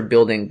counter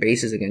building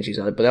bases against each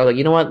other. But I was like,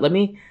 you know what? Let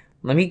me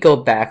go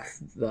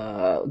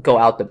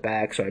out the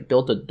back. So I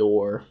built a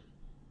door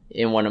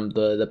in one of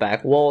the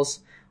back walls.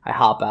 I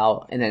hop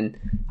out, and then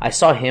I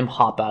saw him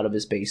hop out of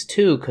his base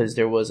too, because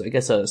there was, I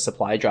guess, a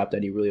supply drop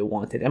that he really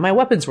wanted. And my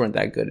weapons weren't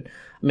that good.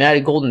 I mean, I had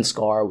a golden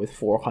scar with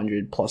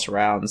 400 plus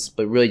rounds,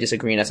 but really just a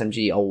green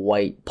SMG, a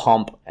white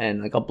pump,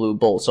 and like a blue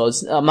bolt. So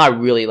I'm not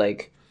really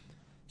like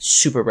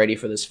super ready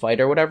for this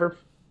fight or whatever.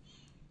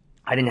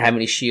 I didn't have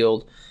any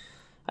shield.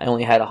 I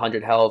only had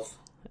 100 health.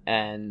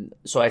 And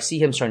so I see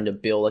him starting to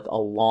build like a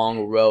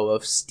long row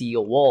of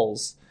steel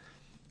walls,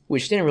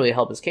 which didn't really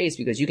help his case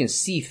because you can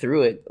see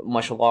through it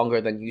much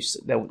longer than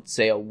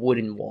say a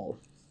wooden wall.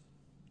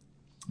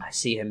 I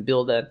see him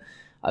build that,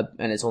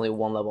 and it's only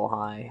 1 level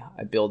high.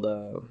 I build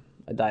a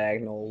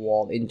diagonal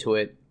wall into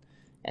it,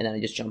 and then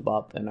I just jump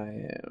up and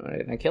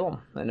I kill him.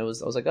 And I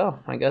was like, oh,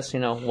 I guess,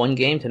 one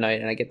game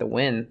tonight and I get the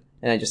win.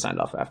 And I just signed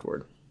off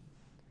afterward.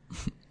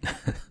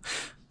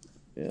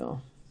 Yeah.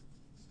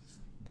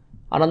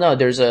 I don't know.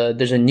 There's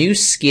a new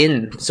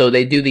skin. So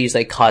they do these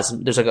like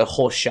there's like a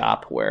whole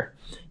shop where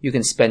you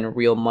can spend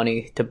real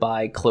money to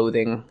buy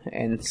clothing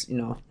and,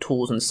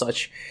 tools and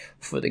such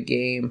for the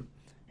game.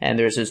 And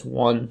there's this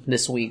one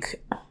this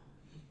week,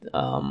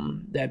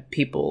 that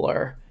people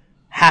are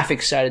half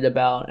excited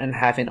about and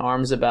half in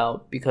arms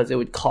about because it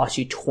would cost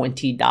you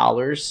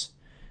 $20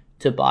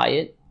 to buy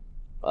it.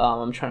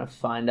 I'm trying to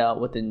find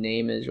out what the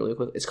name is really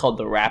quick. It's called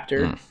the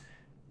Raptor.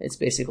 It's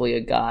basically a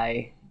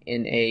guy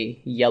in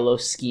a yellow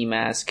ski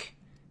mask,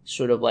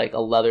 sort of like a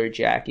leather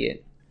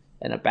jacket,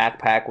 and a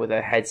backpack with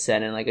a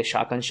headset and like a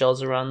shotgun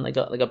shells around, like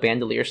a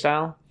bandolier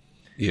style.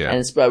 Yeah, and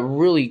it's a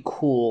really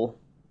cool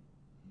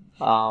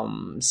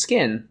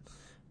skin,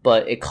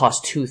 but it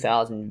costs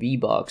 2,000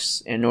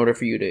 V-Bucks. In order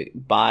for you to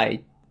buy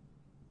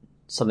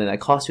something that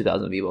costs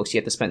 2,000 V-Bucks, you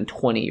have to spend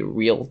 20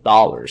 real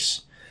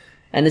dollars,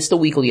 and it's the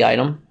weekly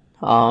item.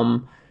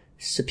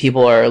 So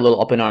people are a little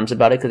up in arms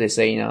about it because they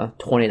say,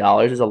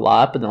 $20 is a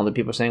lot, but then other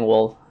people are saying,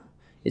 well,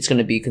 it's going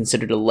to be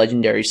considered a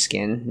legendary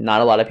skin.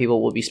 Not a lot of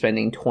people will be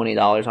spending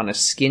 $20 on a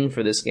skin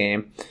for this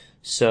game.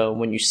 So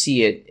when you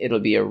see it, it'll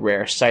be a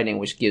rare sighting,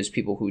 which gives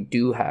people who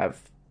do have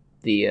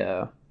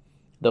the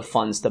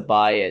funds to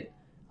buy it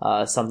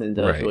something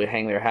to really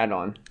hang their hat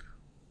on.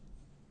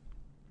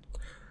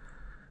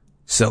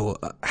 So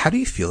how do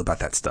you feel about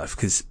that stuff?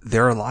 Because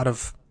there are a lot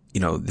of,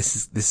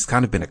 this has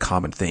kind of been a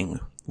common thing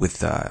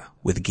with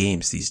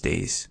games these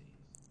days.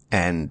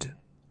 And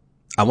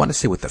I want to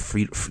say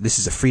this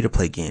is a free to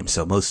play game.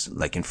 So most,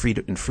 like in free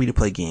to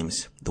play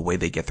games, the way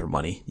they get their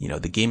money,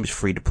 the game is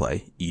free to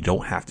play. You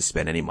don't have to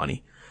spend any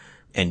money,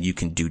 and you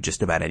can do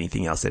just about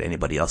anything else that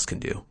anybody else can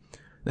do.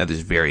 Now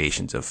there's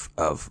variations of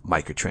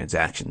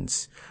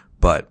microtransactions,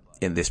 but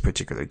in this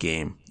particular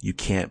game, you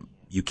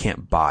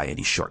can't buy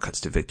any shortcuts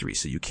to victory.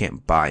 So you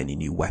can't buy any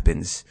new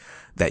weapons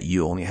that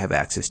you only have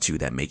access to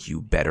that make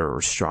you better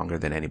or stronger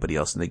than anybody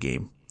else in the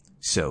game.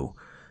 So,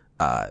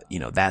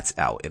 that's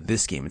out. In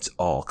this game, it's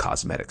all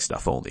cosmetic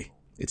stuff only.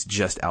 It's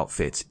just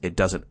outfits. It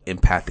doesn't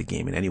impact the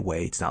game in any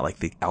way. It's not like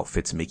the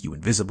outfits make you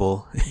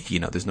invisible.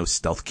 There's no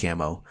stealth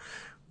camo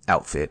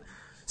outfit.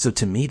 So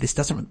to me, this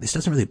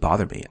doesn't really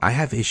bother me. I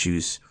have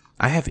issues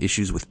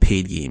with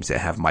paid games that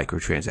have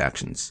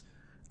microtransactions.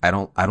 I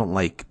don't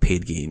like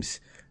paid games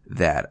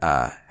that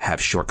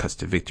have shortcuts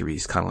to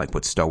victories, kind of like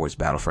what Star Wars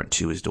Battlefront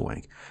 2 is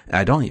doing. And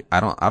I don't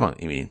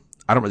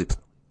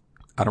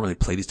really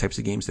play these types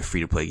of games, the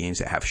free to play games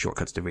that have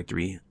shortcuts to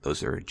victory.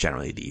 Those are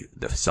generally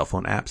the cell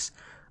phone apps.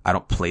 I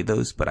don't play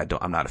those, but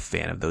I'm not a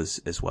fan of those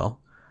as well.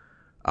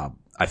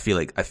 I feel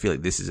like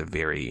this is a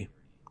very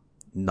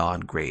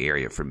non-gray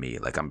area for me.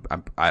 Like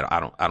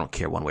I don't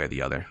care one way or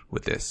the other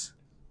with this.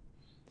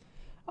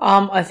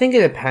 I think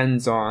it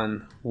depends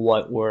on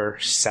what we're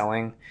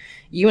selling.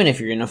 Even if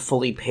you're in a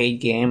fully paid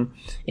game,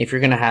 if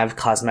you're going to have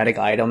cosmetic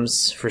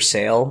items for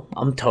sale,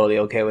 I'm totally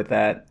okay with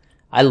that.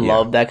 I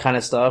love that kind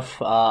of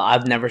stuff.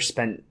 I've never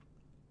spent,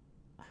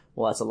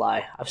 well, that's a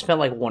lie. I've spent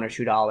like $1 or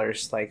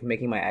 $2, like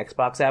making my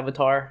Xbox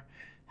avatar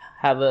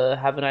have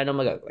an item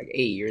like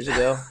 8 years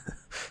ago.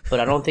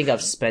 But I don't think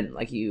I've spent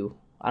I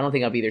don't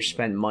think I've either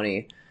spent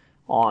money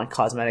on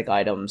cosmetic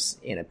items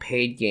in a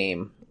paid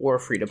game or a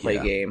free to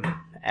play game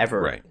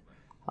ever. Right.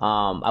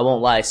 I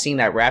won't lie. Seeing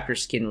that Raptor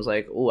skin was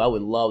like, oh, I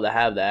would love to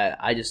have that.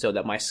 I just know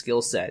that my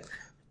skill set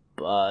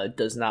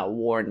does not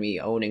warrant me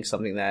owning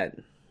something that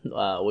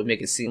would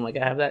make it seem like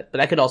I have that. But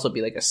that could also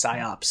be like a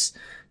psyops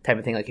type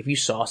of thing. Like if you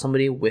saw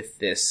somebody with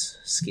this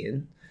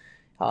skin,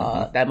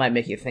 that might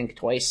make you think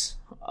twice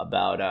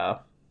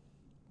about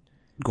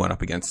going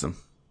up against them.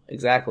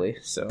 Exactly.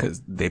 So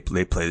because they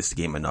play this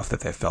game enough that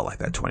they felt like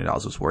that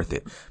 $20 was worth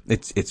it.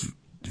 It's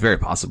very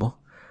possible.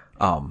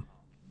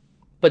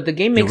 But the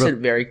game makes it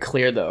very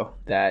clear, though,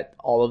 that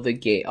all of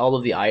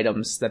the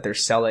items that they're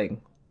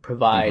selling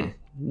provide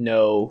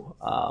no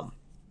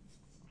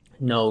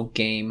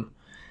game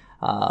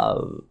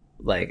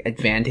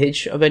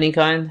advantage of any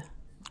kind.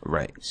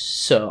 Right.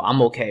 So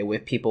I'm okay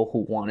with people who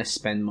want to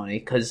spend money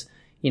because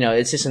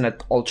it's just an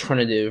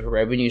alternative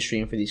revenue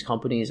stream for these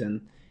companies,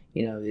 and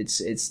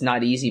it's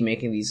not easy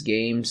making these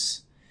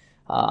games.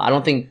 I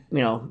don't think,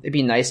 it'd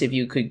be nice if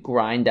you could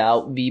grind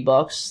out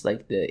V-Bucks,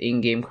 like the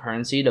in-game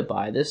currency, to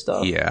buy this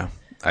stuff. Yeah,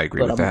 I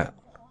agree with that.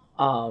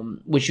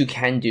 Which you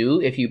can do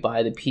if you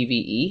buy the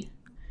PvE.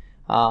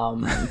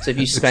 So if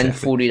you spend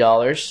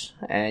 $40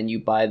 and you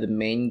buy the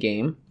main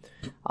game,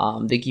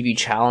 they give you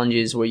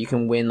challenges where you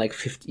can win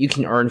you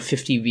can earn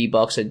 50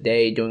 V-Bucks a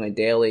day doing a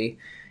daily.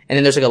 And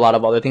then there's a lot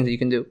of other things that you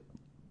can do.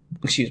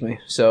 Excuse me.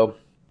 So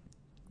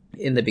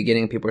in the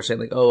beginning, people are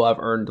saying oh, I've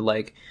earned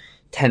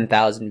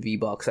 10,000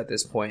 V-Bucks at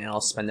this point, and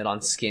I'll spend it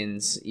on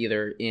skins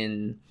either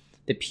in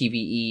the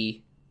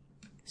PvE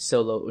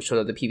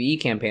the PvE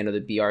campaign or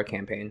the BR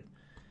campaign.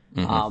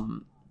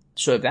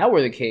 So if that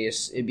were the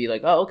case, it'd be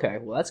oh, okay,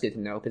 well, that's good to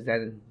know, because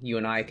then you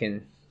and I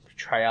can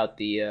try out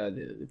the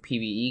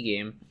PvE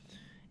game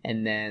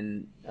and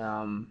then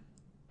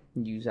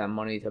use that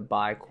money to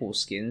buy cool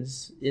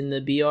skins in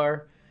the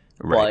BR.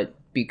 Right. But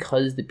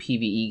because the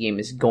PvE game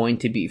is going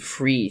to be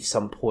free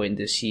some point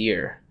this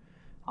year,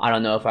 I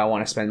don't know if I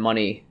want to spend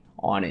money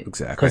on it.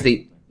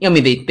 Exactly.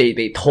 Because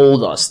they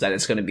told us that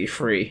it's going to be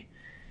free.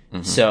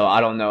 So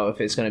I don't know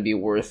if it's going to be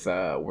worth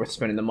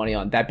spending the money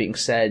on. That being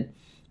said,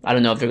 I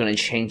don't know if they're going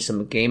to change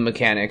some game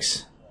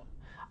mechanics.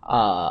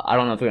 I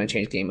don't know if they're going to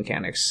change game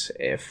mechanics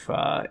if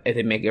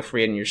they make it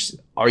free, and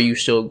are you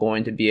still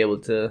going to be able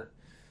to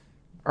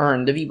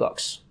earn the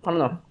V-Bucks? I don't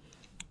know.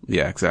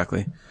 Yeah,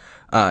 exactly.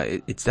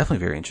 It's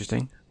definitely very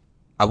interesting.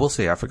 I will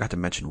say I forgot to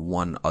mention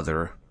one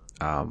other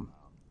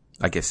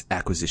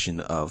acquisition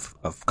of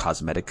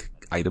cosmetic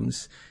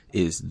items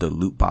is the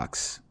loot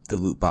box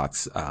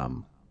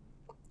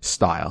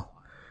style.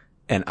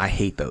 And I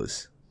hate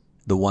those.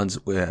 The ones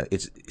where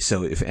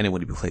so if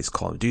anyone who plays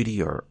Call of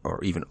Duty or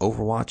even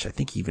Overwatch,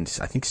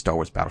 I think Star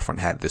Wars Battlefront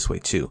had it this way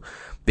too.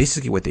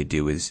 Basically what they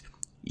do is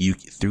you,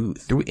 through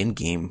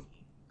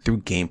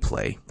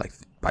gameplay, like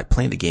by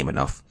playing the game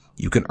enough,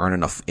 you can earn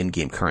enough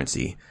in-game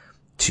currency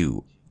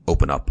to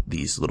open up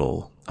these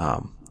little,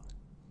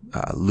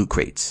 loot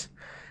crates.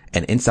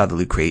 And inside the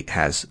loot crate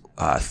has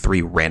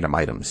 3 random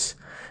items,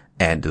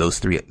 and those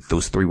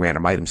three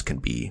random items can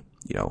be,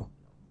 you know,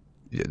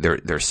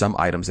 there's some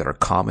items that are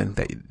common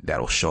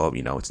that'll show up.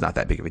 You know, it's not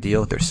that big of a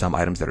deal. There's some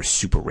items that are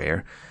super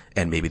rare,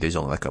 and maybe there's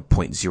only like a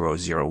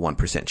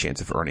 0.001%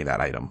 chance of earning that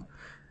item.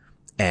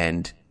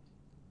 And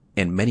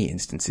in many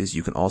instances,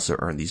 you can also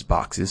earn these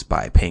boxes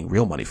by paying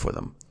real money for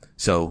them.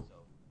 So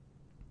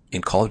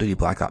in Call of Duty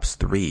Black Ops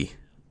 3,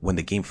 when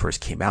the game first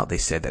came out, they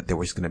said that there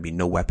was going to be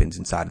no weapons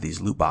inside of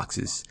these loot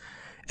boxes.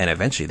 And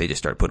eventually they just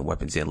started putting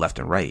weapons in left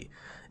and right.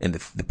 And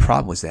the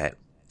problem was that,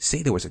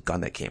 say there was a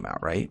gun that came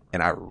out, right?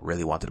 And I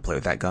really wanted to play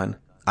with that gun.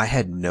 I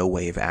had no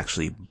way of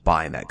actually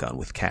buying that gun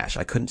with cash.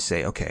 I couldn't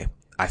say, okay,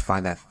 I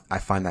find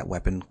that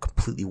weapon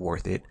completely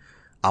worth it.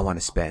 I want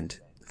to spend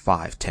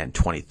 5, 10,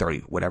 20, 30,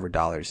 whatever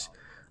dollars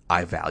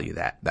I value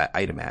that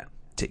item at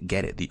to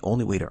get it. The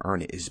only way to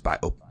earn it is by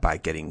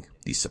getting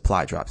these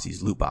supply drops,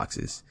 these loot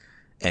boxes.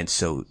 And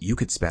so you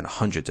could spend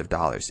hundreds of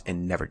dollars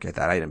and never get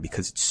that item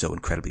because it's so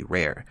incredibly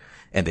rare.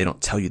 And they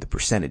don't tell you the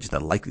percentage,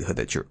 the likelihood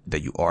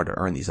that you are to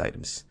earn these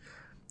items.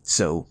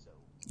 So,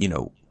 you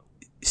know,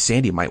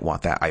 Sandy might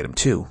want that item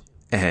too.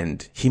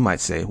 And he might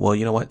say, well,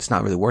 you know what? It's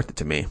not really worth it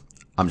to me.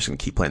 I'm just going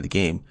to keep playing the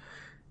game.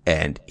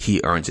 And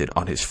he earns it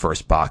on his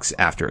first box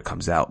after it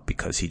comes out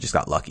because he just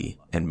got lucky.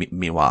 And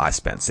meanwhile, I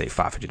spent, say,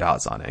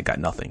 $500 on it and got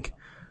nothing,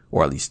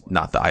 or at least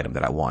not the item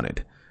that I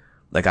wanted.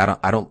 Like,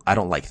 I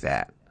don't like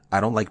that. I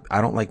don't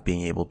like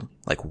being able to,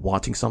 like,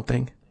 wanting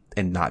something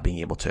and not being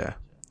able to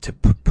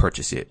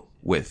purchase it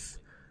with,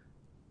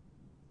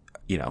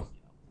 you know,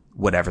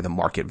 whatever the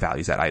market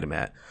values that item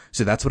at.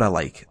 So that's what I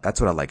like.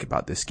 That's what I like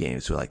about this game.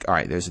 So like, all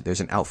right,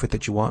 there's an outfit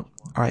that you want.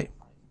 All right,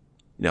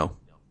 you know,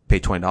 pay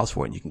 $20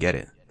 for it and you can get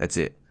it. That's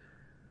it.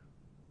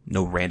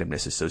 No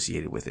randomness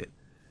associated with it.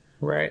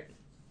 Right.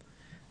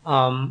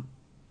 I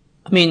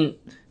mean,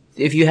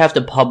 if you have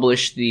to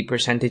publish the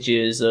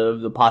percentages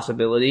of the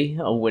possibility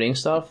of winning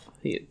stuff,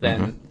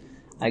 then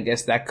I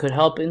guess that could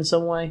help in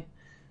some way.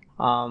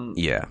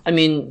 Yeah. I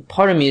mean,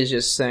 part of me is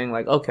just saying,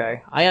 like,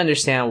 okay, I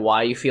understand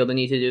why you feel the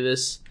need to do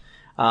this.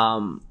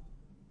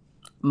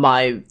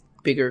 My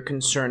bigger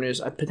concern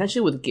is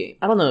potentially with game.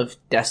 I don't know if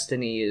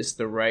Destiny is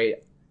the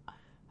right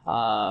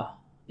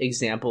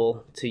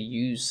example to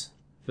use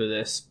for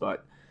this,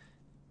 but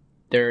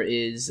there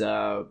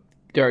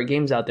are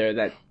games out there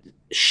that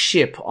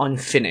ship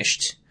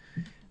unfinished.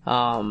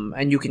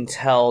 And you can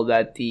tell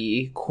that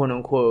the quote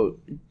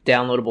unquote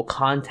downloadable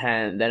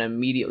content that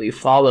immediately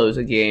follows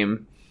a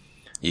game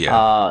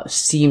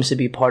seems to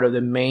be part of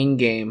the main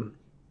game.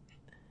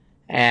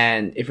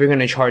 And if you're going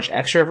to charge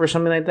extra for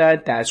something like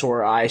that, that's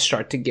where I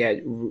start to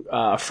get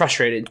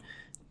frustrated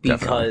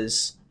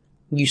because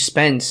you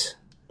spent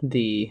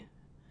the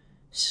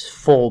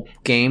full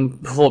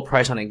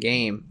price on a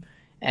game,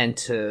 and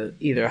to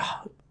either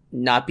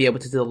not be able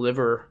to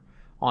deliver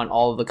on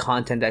all of the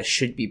content that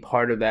should be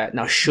part of that.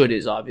 Now, should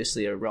is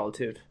obviously a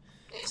relative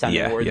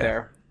sounding word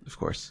there. Of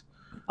course.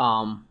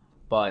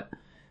 But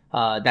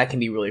that can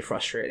be really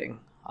frustrating.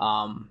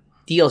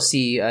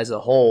 DLC as a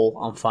whole,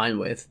 I'm fine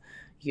with.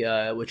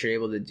 What you're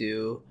able to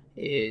do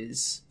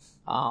is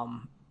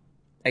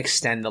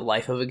extend the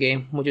life of a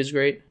game, which is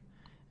great.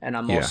 And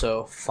I'm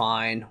also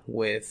fine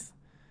with,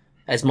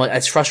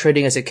 as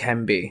frustrating as it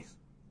can be,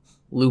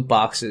 loot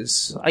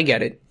boxes. I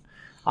get it.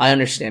 I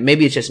understand.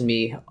 Maybe it's just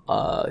me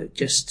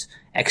just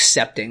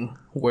accepting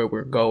where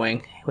we're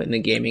going in the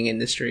gaming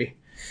industry.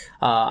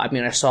 I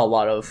mean, I saw a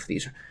lot of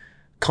these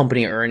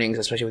company earnings,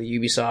 especially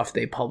with Ubisoft.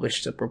 They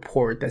published a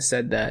report that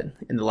said that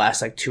in the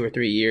last like 2 or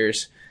 3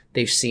 years,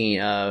 they've seen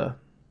a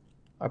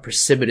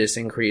precipitous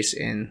increase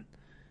in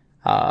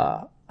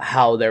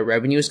how their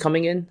revenue is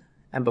coming in.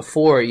 And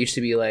before, it used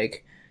to be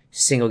like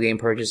single game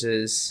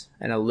purchases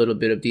and a little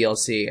bit of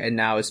DLC, and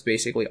now it's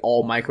basically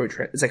all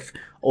it's like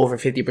over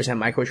 50%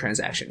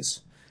 microtransactions.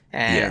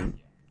 And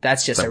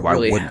that's just like, why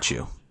wouldn't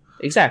you?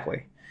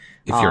 Exactly.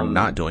 If you're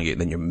not doing it,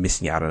 then you're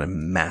missing out on a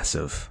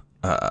massive,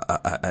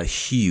 a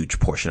huge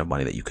portion of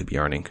money that you could be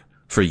earning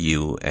for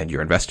you and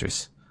your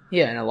investors.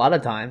 Yeah, and a lot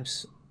of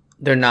times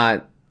they're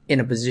not in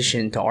a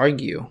position to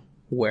argue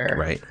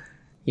where,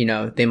 you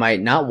know, they might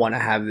not want to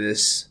have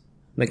this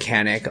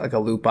mechanic like a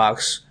loot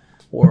box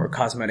or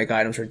cosmetic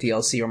items or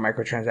DLC or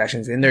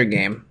microtransactions in their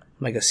game,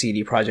 like a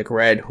CD Projekt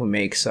Red who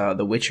makes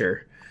The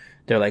Witcher.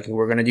 They're like,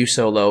 we're going to do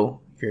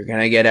solo. You're going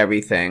to get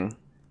everything.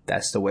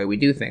 That's the way we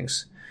do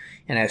things.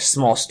 And a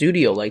small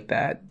studio like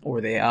that,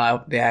 or they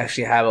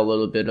actually have a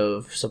little bit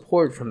of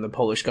support from the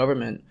Polish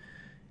government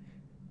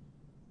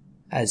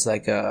as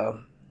like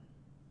a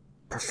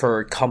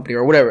preferred company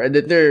or whatever.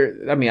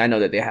 I mean, I know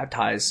that they have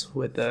ties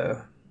with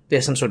they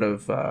have some sort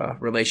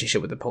of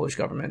relationship with the Polish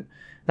government.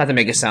 Not to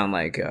make it sound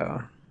like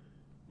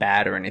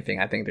bad or anything.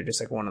 I think they're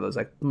just like one of those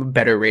like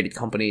better rated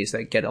companies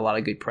that get a lot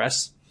of good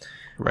press.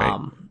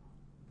 Right.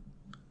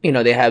 You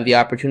know, they have the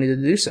opportunity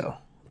to do so.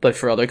 But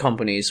for other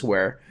companies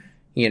where,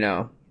 you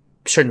know,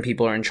 certain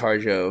people are in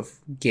charge of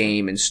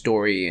game and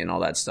story and all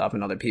that stuff,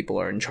 and other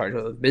people are in charge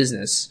of the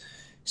business,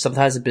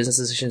 sometimes the business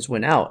decisions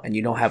win out and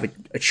you don't have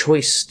a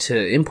choice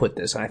to input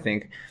this. And I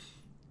think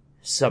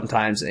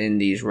sometimes in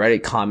these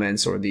Reddit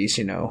comments or these,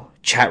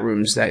 chat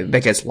rooms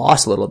that gets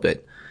lost a little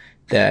bit,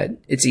 that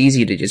it's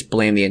easy to just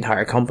blame the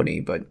entire company,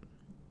 but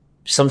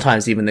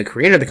sometimes even the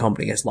creator of the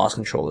company has lost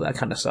control of that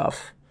kind of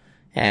stuff.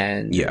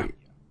 And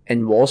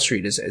Wall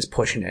Street is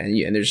pushing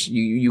it, and there's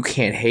you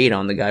can't hate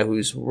on the guy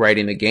who's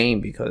writing the game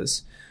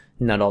because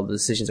not all the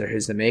decisions are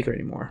his to make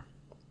anymore.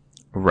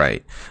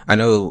 Right. I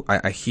know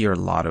I hear a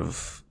lot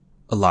of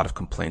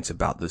complaints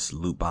about this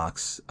loot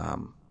box,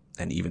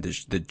 and even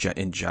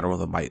in general,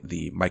 the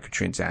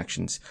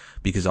microtransactions,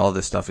 because all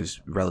this stuff is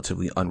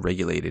relatively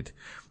unregulated.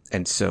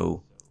 And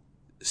so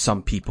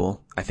some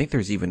people, I think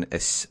there's even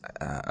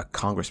a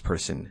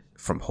congressperson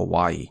from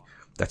Hawaii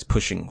that's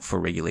pushing for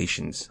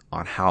regulations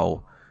on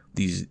how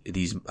these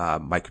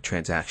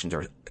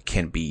microtransactions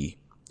can be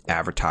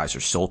advertised or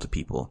sold to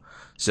people.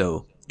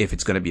 So if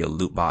it's going to be a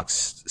loot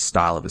box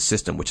style of a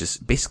system, which is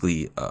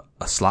basically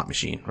a slot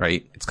machine,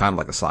 right? It's kind of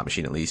like a slot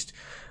machine, at least.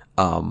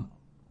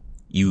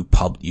 You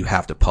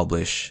have to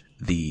publish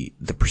the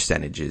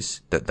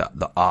percentages,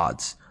 the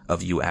odds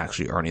of you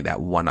actually earning that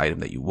one item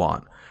that you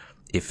want.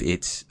 If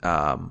it's,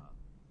 and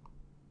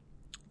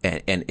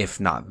if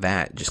not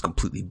that, just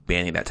completely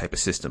banning that type of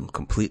system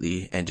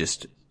completely and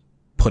just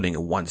putting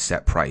a one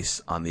set price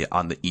on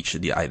each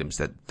of the items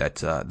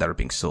that are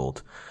being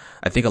sold.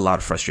 I think a lot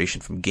of frustration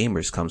from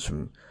gamers comes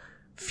from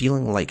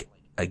feeling like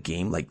a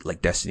game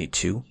like Destiny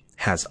 2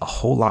 has a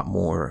whole lot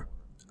more,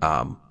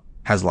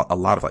 has a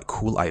lot of like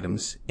cool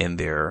items in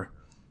there,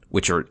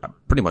 which are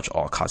pretty much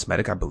all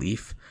cosmetic, I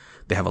believe.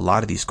 They have a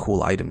lot of these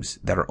cool items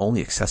that are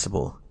only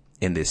accessible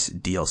in this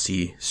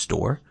DLC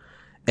store,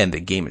 and the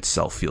game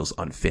itself feels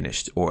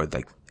unfinished, or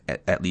like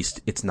at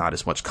least it's not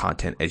as much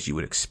content as you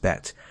would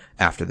expect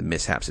after the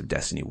mishaps of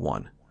Destiny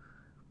 1.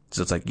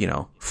 So it's like,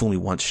 fool me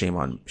once, shame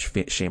on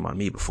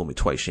me, but fool me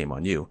twice, shame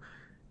on you.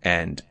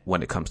 And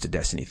when it comes to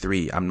Destiny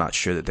 3, I'm not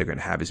sure that they're going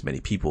to have as many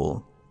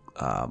people,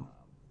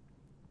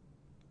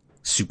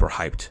 super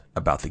hyped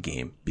about the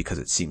game, because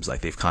it seems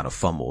like they've kind of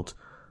fumbled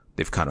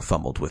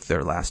with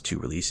their last two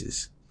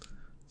releases.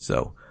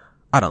 So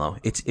I don't know.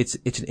 It's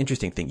an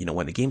interesting thing.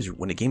 When a game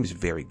is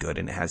very good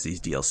and it has these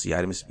DLC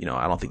items,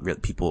 I don't think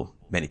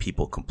many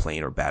people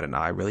complain or bat an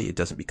eye, really. It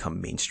doesn't become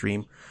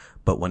mainstream.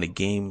 But when a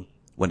game,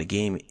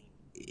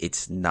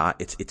 it's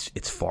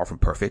far from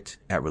perfect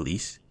at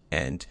release,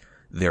 and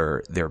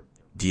their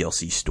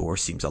DLC store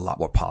seems a lot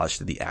more polished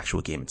than the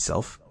actual game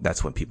itself,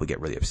 that's when people get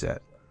really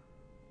upset.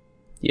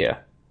 Yeah,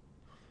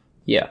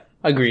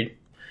 agreed.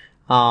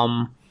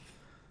 I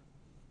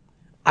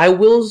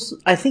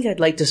think I'd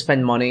like to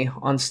spend money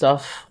on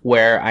stuff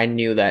where I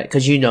knew that,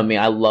 because you know me,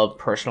 I love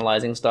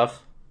personalizing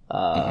stuff.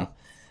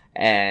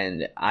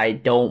 And I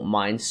don't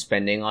mind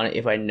spending on it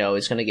if I know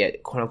it's going to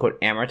get quote unquote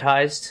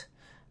amortized,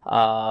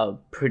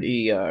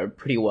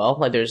 pretty well.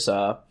 Like there's,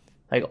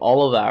 like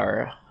all of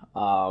our,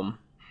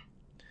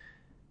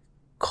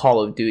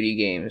 Call of Duty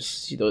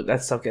games,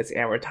 that stuff gets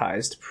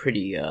amortized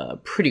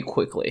pretty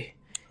quickly.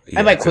 Yeah,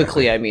 and by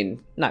quickly, I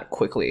mean, not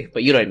quickly,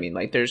 but you know what I mean?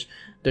 Like there's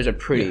a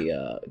pretty,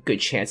 good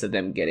chance of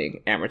them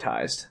getting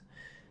amortized.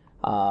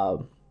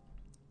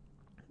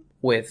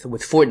 With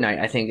Fortnite,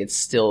 I think it's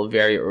still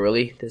very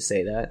early to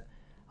say that.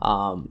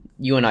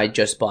 You and I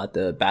just bought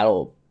the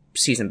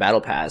season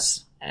battle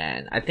pass,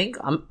 and I think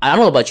I don't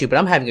know about you, but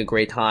I'm having a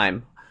great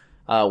time,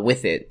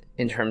 with it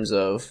in terms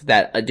of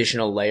that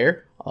additional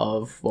layer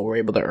of what we're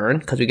able to earn,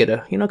 because we get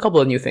a couple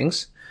of new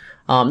things.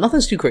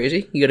 Nothing's too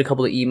crazy. You get a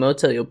couple of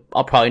emotes that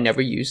I'll probably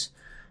never use.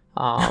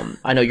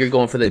 I know you're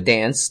going for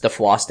the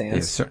floss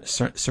dance. Yeah,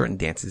 certain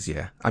dances.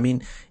 Yeah. I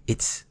mean,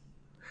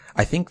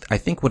 I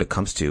think what it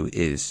comes to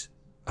is,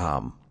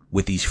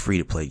 with these free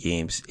to play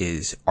games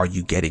is, are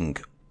you getting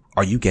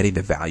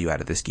the value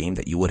out of this game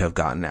that you would have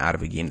gotten out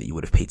of a game that you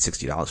would have paid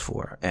 $60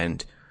 for?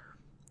 And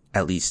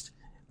at least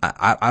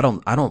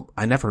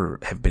I never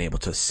have been able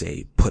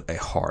to put a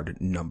hard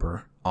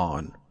number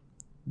on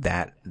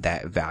that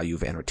value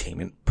of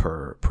entertainment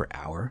per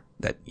hour,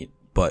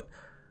 but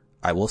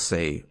I will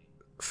say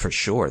for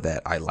sure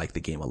that I like the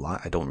game a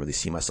lot. I don't really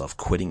see myself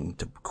quitting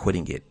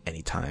it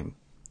anytime,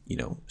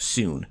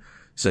 soon.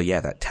 So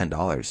yeah, that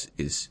 $10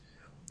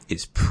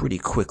 is pretty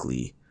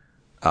quickly,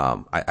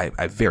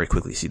 I very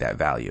quickly see that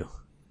value.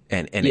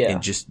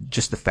 And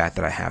just the fact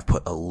that I have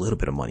put a little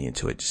bit of money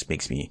into it just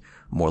makes me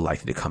more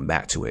likely to come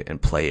back to it and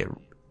play it,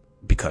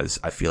 because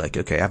I feel like,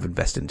 okay, I've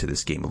invested into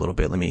this game a little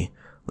bit. Let me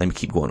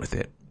keep going with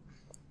it.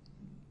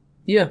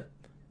 Yeah.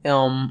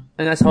 And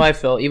that's how I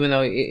feel, even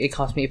though it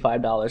cost me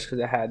 $5 because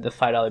I had the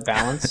 $5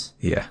 balance.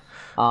 Yeah.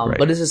 Right.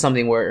 But this is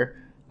something where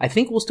I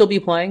think we'll still be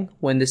playing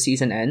when the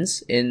season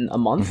ends in a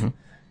month. Mm-hmm.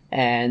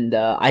 And,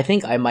 I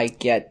think I might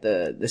get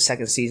the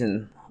second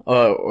season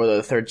or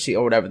the third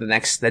season or whatever, the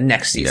next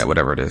season. Yeah,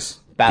 whatever it is.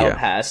 Battle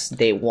Pass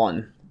day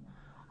 1.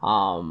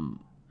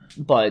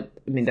 But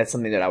I mean, that's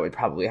something that I would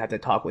probably have to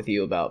talk with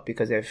you about,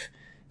 because if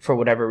for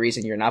whatever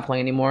reason you're not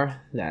playing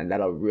anymore, then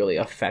that'll really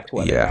affect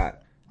whether or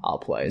not I'll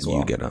play as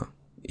well.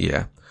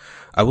 Yeah.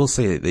 I will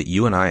say that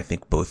you and I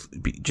think both,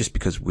 just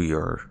because we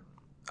are,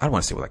 I don't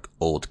want to say we're like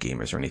old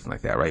gamers or anything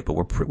like that, right? But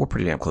we're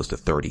pretty damn close to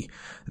 30.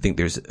 I think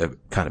there's a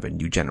kind of a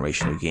new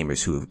generation of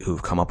gamers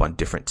who've come up on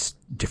different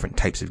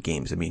types of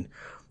games. I mean,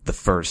 the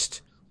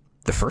first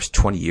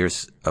 20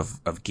 years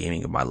of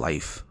gaming of my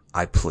life,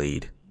 I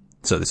played,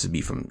 so this would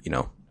be from,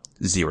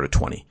 0 to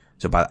 20.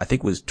 So I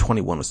think it was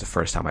 21 was the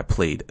first time I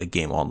played a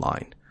game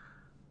online.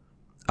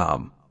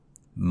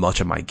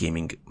 Much of my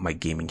gaming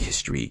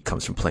history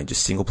comes from playing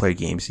just single player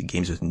games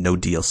with no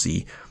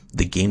DLC.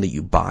 The game that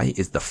you buy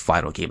is the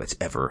final game that's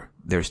ever,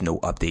 there's no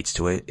updates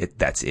to it.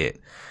 That's it.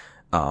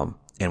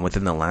 And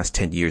within the last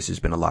 10 years,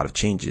 there's been a lot of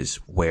changes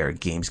where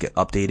games get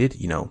updated.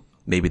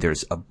 Maybe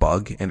there's a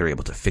bug and they're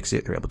able to fix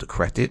it. They're able to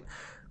correct it.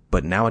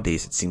 But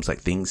nowadays it seems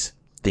like things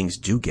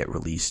do get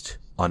released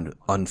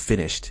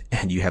unfinished,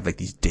 and you have like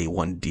these day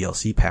one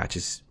DLC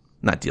patches,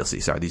 not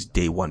DLC, sorry, these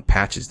day one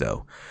patches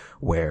though,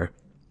 where,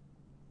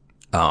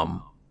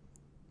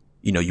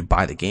 you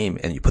buy the game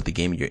and you put the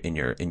game in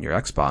your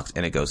Xbox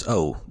and it goes,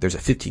 oh, there's a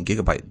 15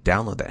 gigabyte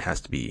download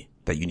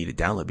that you need to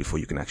download before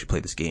you can actually play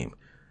this game,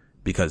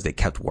 because they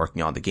kept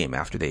working on the game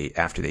after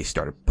they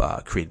started,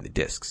 creating the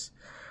discs.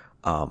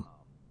 I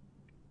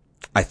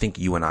think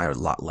you and I are a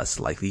lot less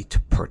likely to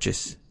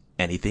purchase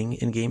anything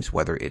in games,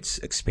 whether it's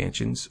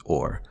expansions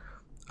or,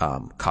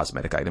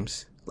 cosmetic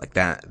items like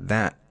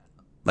that,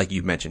 like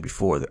you mentioned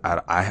before,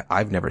 I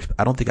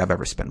don't think I've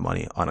ever spent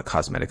money on a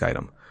cosmetic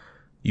item.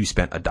 You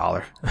spent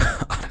 $1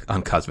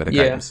 on cosmetic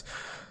items.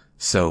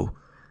 So,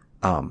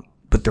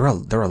 but there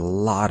are a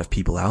lot of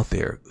people out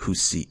there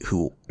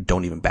who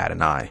don't even bat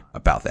an eye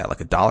about that. Like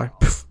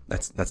 $1,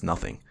 that's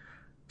nothing.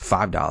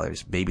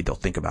 $5, maybe they'll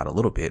think about it a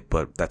little bit,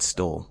 but that's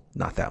still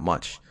not that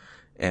much.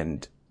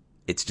 And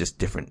it's just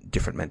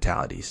different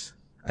mentalities,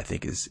 I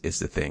think is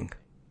the thing.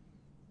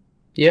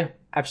 Yeah,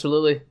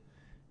 absolutely.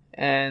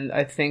 And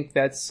I think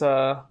that's,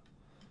 it'll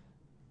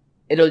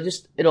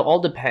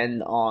all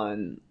depend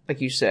on, like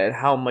you said,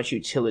 how much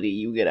utility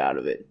you get out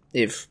of it.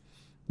 If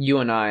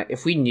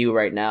we knew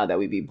right now that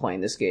we'd be playing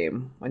this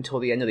game until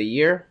the end of the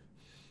year,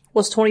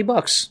 well, it's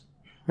 $20,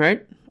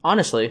 right?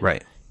 Honestly.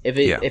 Right. If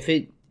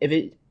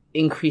it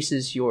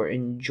increases your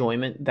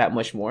enjoyment that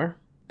much more,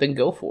 then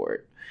go for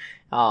it.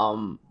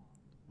 And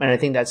I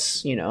think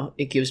that's,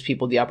 it gives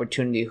people the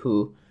opportunity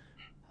who,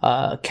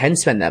 can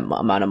spend that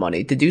amount of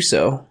money to do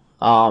so.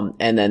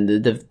 And then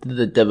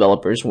the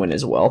developers win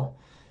as well.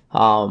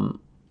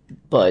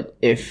 But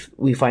if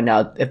they find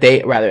out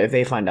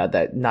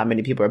that not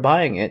many people are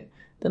buying it,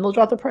 then they'll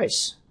drop the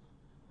price.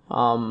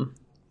 I'm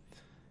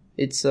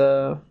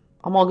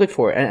all good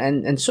for it.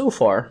 And so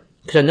far,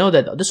 because I know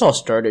that this all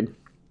started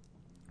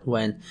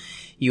when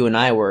you and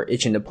I were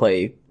itching to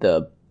play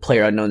the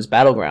PlayerUnknown's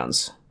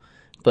Battlegrounds.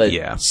 But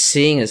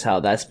seeing as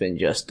how that's been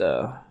just,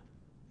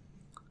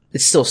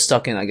 it's still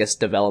stuck in, I guess,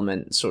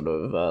 development sort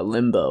of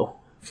limbo,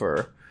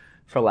 for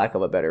lack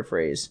of a better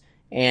phrase,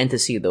 and to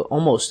see the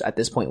almost at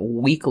this point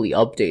weekly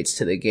updates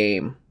to the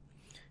game,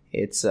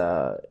 it's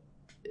there's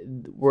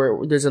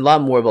a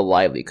lot more of a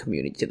lively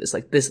community to this.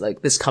 Like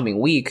this coming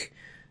week,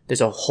 there's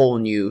a whole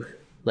new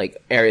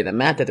area of the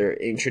map that they're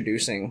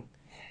introducing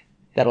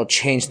that'll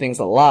change things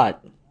a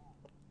lot.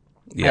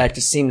 Yeah, and that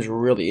just seems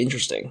really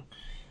interesting.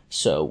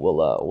 So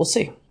we'll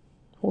see.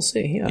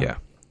 Yeah.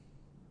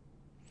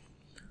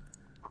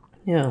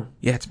 Yeah.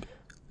 Yeah,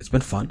 it's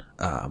been fun.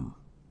 I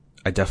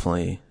would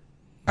definitely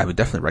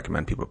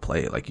recommend people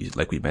play it.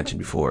 Like we mentioned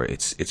before,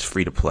 it's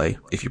free to play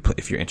if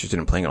you're interested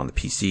in playing it on the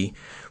PC.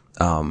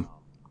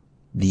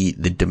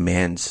 The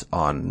demands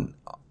on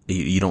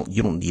you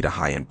don't need a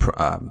high-end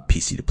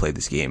PC to play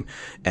this game.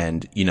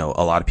 And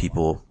a lot of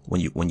people,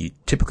 when you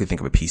typically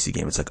think of a PC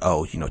game, it's like,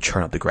 oh,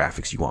 churn up the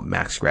graphics, you want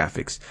max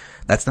graphics.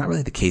 That's not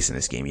really the case in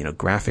this game.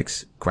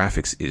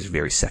 Graphics is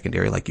very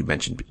secondary, like you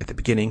mentioned at the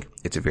beginning.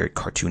 It's a very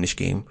cartoonish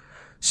game.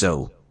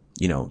 So,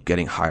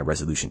 getting higher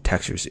resolution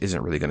textures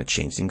isn't really going to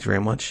change things very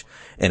much.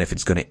 And if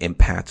it's going to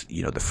impact,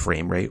 the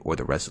frame rate or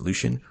the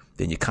resolution,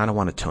 then you kind of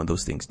want to tone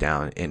those things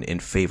down in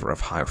favor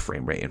of higher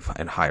frame rate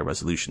and higher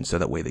resolution. So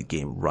that way the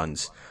game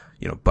runs,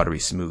 buttery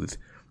smooth,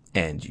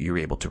 and you're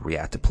able to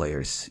react to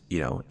players,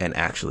 and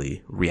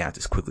actually react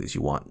as quickly as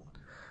you want.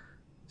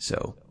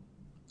 So,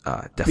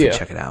 definitely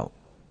check it out.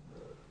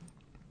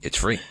 It's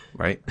free,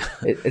 right?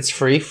 It's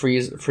free. Free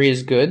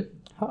is good.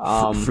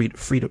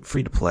 Free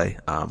to play.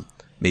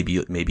 Maybe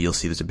you'll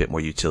see there's a bit more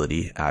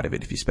utility out of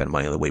it if you spend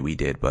money the way we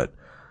did, but,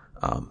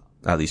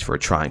 at least for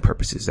trying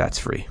purposes, that's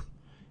free.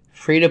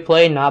 Free to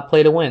play, not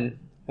play to win.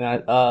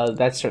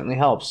 That certainly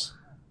helps.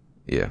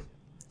 Yeah.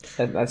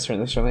 That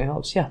certainly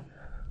helps, yeah.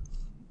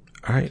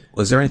 All right.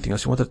 Was there anything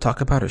else you wanted to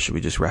talk about, or should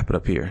we just wrap it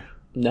up here?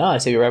 No, I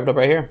say we wrap it up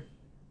right here.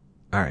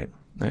 All right.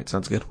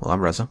 Sounds good. Well, I'm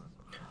Reza.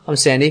 I'm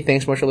Sandy.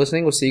 Thanks so much for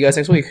listening. We'll see you guys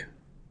next week.